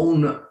can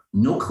own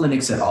no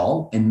clinics at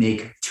all and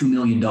make $2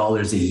 million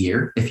a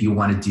year if you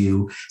want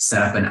to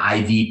set up an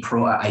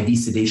IV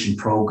sedation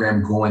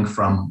program, going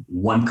from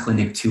one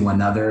clinic to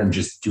another and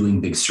just doing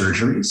big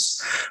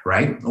surgeries,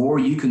 right? Or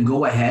you can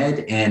go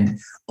ahead and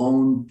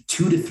own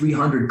 200 to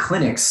 300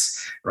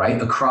 clinics, right,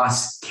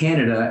 across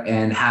Canada,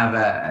 and have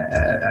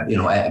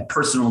a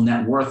personal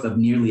net worth of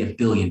nearly $1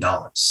 billion,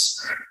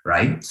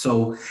 right?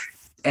 So,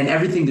 and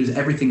there's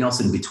everything else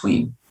in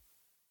between.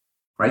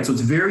 Right. So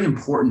it's very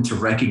important to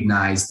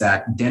recognize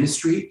that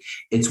dentistry,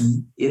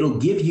 it'll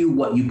give you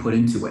what you put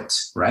into it.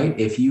 Right.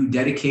 If you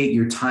dedicate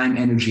your time,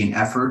 energy, and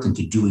effort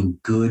into doing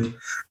good,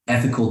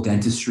 ethical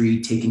dentistry,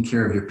 taking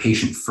care of your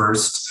patient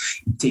first,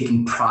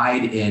 taking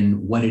pride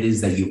in what it is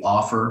that you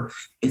offer,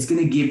 it's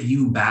going to give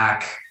you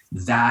back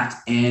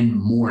that and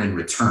more in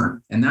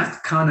return. And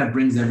that kind of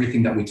brings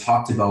everything that we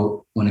talked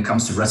about when it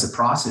comes to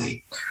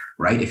reciprocity.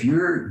 Right. If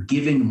you're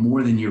giving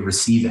more than you're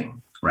receiving,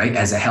 right,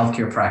 as a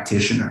healthcare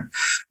practitioner,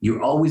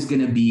 you're always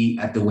going to be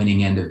at the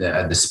winning end of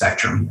the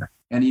spectrum here.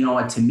 And you know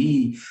what, to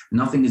me,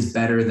 nothing is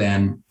better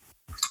than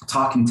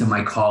talking to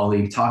my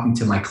colleague, talking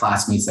to my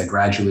classmates that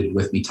graduated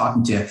with me,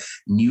 talking to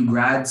new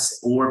grads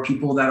or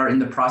people that are in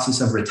the process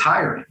of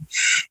retiring.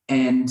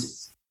 And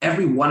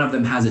every one of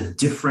them has a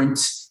different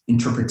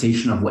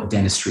interpretation of what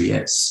dentistry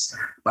is.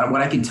 But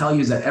what I can tell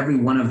you is that every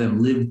one of them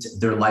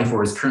lived their life,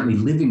 or is currently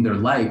living their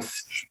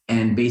life,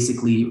 and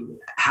basically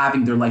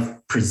having their life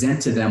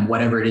present to them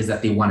whatever it is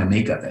that they want to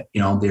make of it.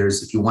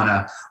 If you want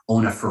to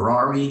own a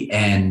Ferrari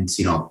and,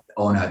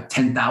 own a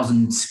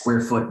 10,000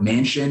 square foot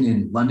mansion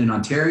in London,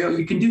 Ontario,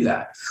 you can do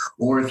that.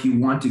 Or if you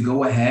want to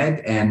go ahead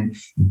and,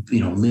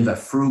 live a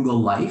frugal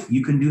life,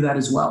 you can do that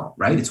as well,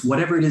 right? It's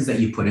whatever it is that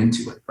you put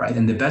into it, right?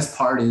 And the best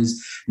part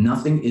is,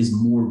 nothing is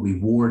more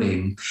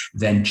rewarding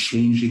than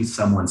changing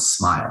someone's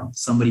smile.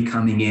 Somebody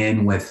coming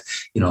in with,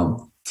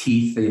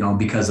 teeth,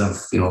 because of,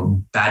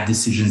 bad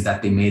decisions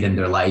that they made in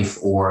their life,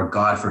 or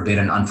God forbid,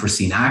 an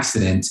unforeseen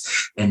accident,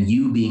 and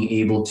you being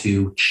able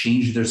to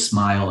change their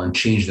smile and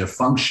change their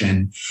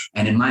function.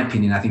 And in my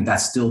opinion, I think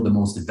that's still the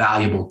most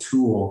valuable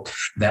tool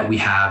that we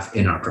have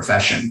in our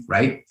profession,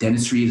 right?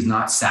 Dentistry is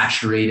not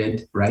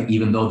saturated, right?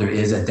 Even though there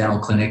is a dental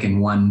clinic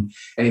in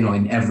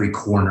in every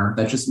corner,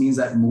 that just means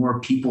that more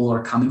people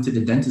are coming to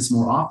the dentist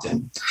more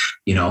often.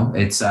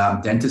 It's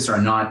dentists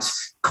are not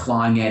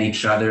clawing at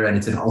each other, and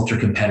it's an ultra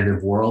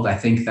competitive world. I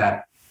think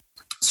that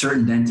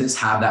certain dentists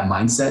have that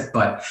mindset,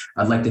 but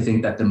I'd like to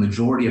think that the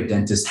majority of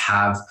dentists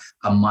have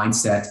a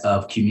mindset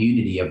of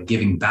community, of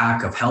giving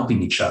back, of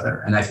helping each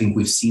other. And I think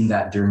we've seen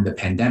that during the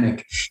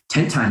pandemic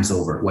 10 times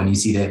over, when you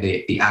see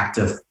the act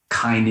of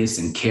kindness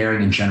and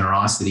caring and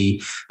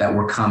generosity that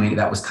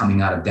was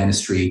coming out of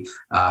dentistry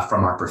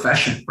from our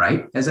profession,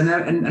 right?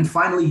 And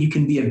finally, you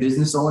can be a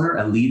business owner,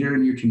 a leader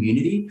in your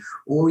community,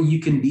 or you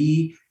can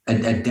be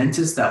a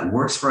dentist that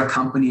works for a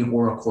company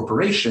or a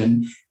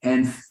corporation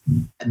and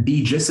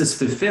be just as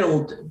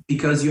fulfilled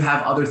because you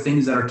have other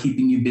things that are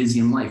keeping you busy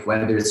in life,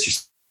 whether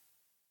it's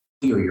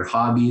your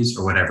hobbies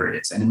or whatever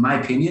it is. And in my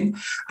opinion,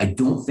 I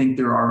don't think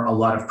there are a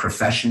lot of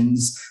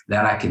professions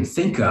that I can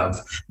think of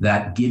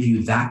that give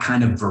you that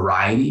kind of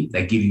variety,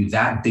 that give you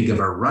that big of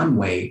a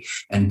runway,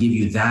 and give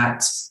you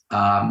that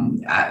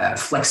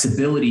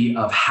flexibility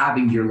of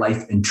having your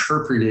life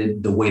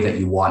interpreted the way that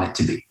you want it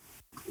to be.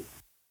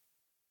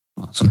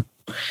 Awesome.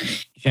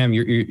 Hesham,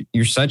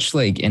 you're such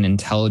like an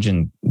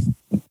intelligent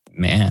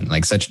man,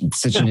 like such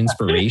an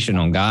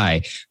inspirational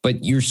guy,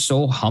 but you're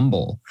so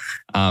humble.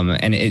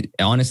 And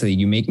honestly,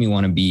 you make me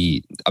want to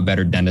be a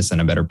better dentist and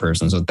a better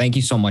person. So thank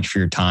you so much for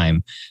your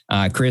time.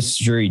 Chris,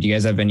 Jury, do you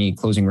guys have any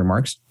closing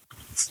remarks?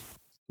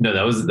 No,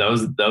 that was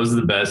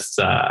the best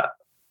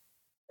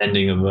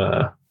ending of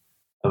a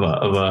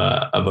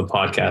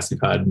podcast we've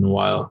had in a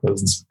while. That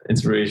was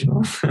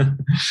inspirational.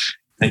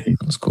 Thank you.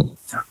 That was cool.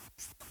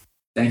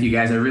 Thank you,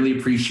 guys. I really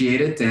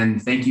appreciate it.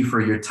 And thank you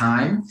for your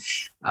time.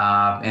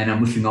 And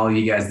I'm wishing all of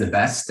you guys the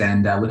best,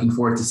 and looking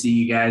forward to see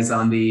you guys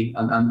on the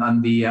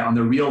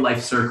real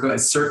life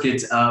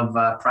circuit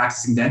of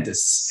practicing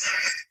dentists.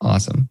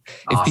 Awesome.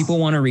 If people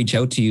want to reach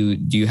out to you,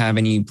 do you have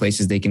any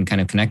places they can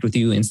kind of connect with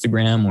you?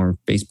 Instagram or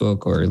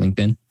Facebook or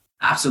LinkedIn?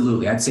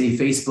 Absolutely. I'd say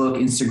Facebook,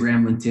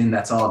 Instagram, LinkedIn,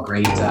 that's all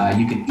great.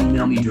 You can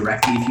email me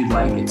directly if you'd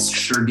like. It's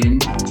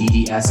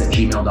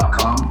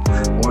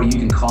sherghin@gmail.com, or you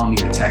can call me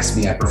or text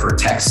me. I prefer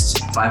text,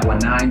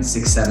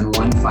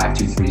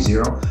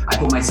 519-671-5230. I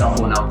put my cell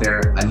phone out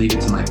there. I leave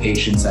it to my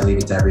patients. I leave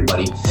it to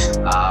everybody.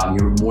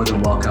 You're more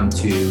than welcome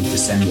to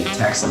send me a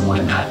text. I'm more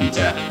than happy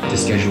to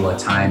schedule a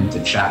time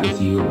to chat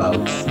with you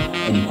about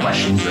any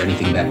questions or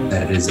anything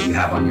that it is that you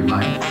have on your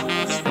mind.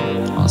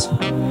 Awesome.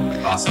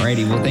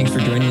 Alrighty. Well, thanks for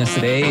joining us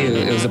today.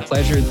 It was a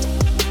pleasure.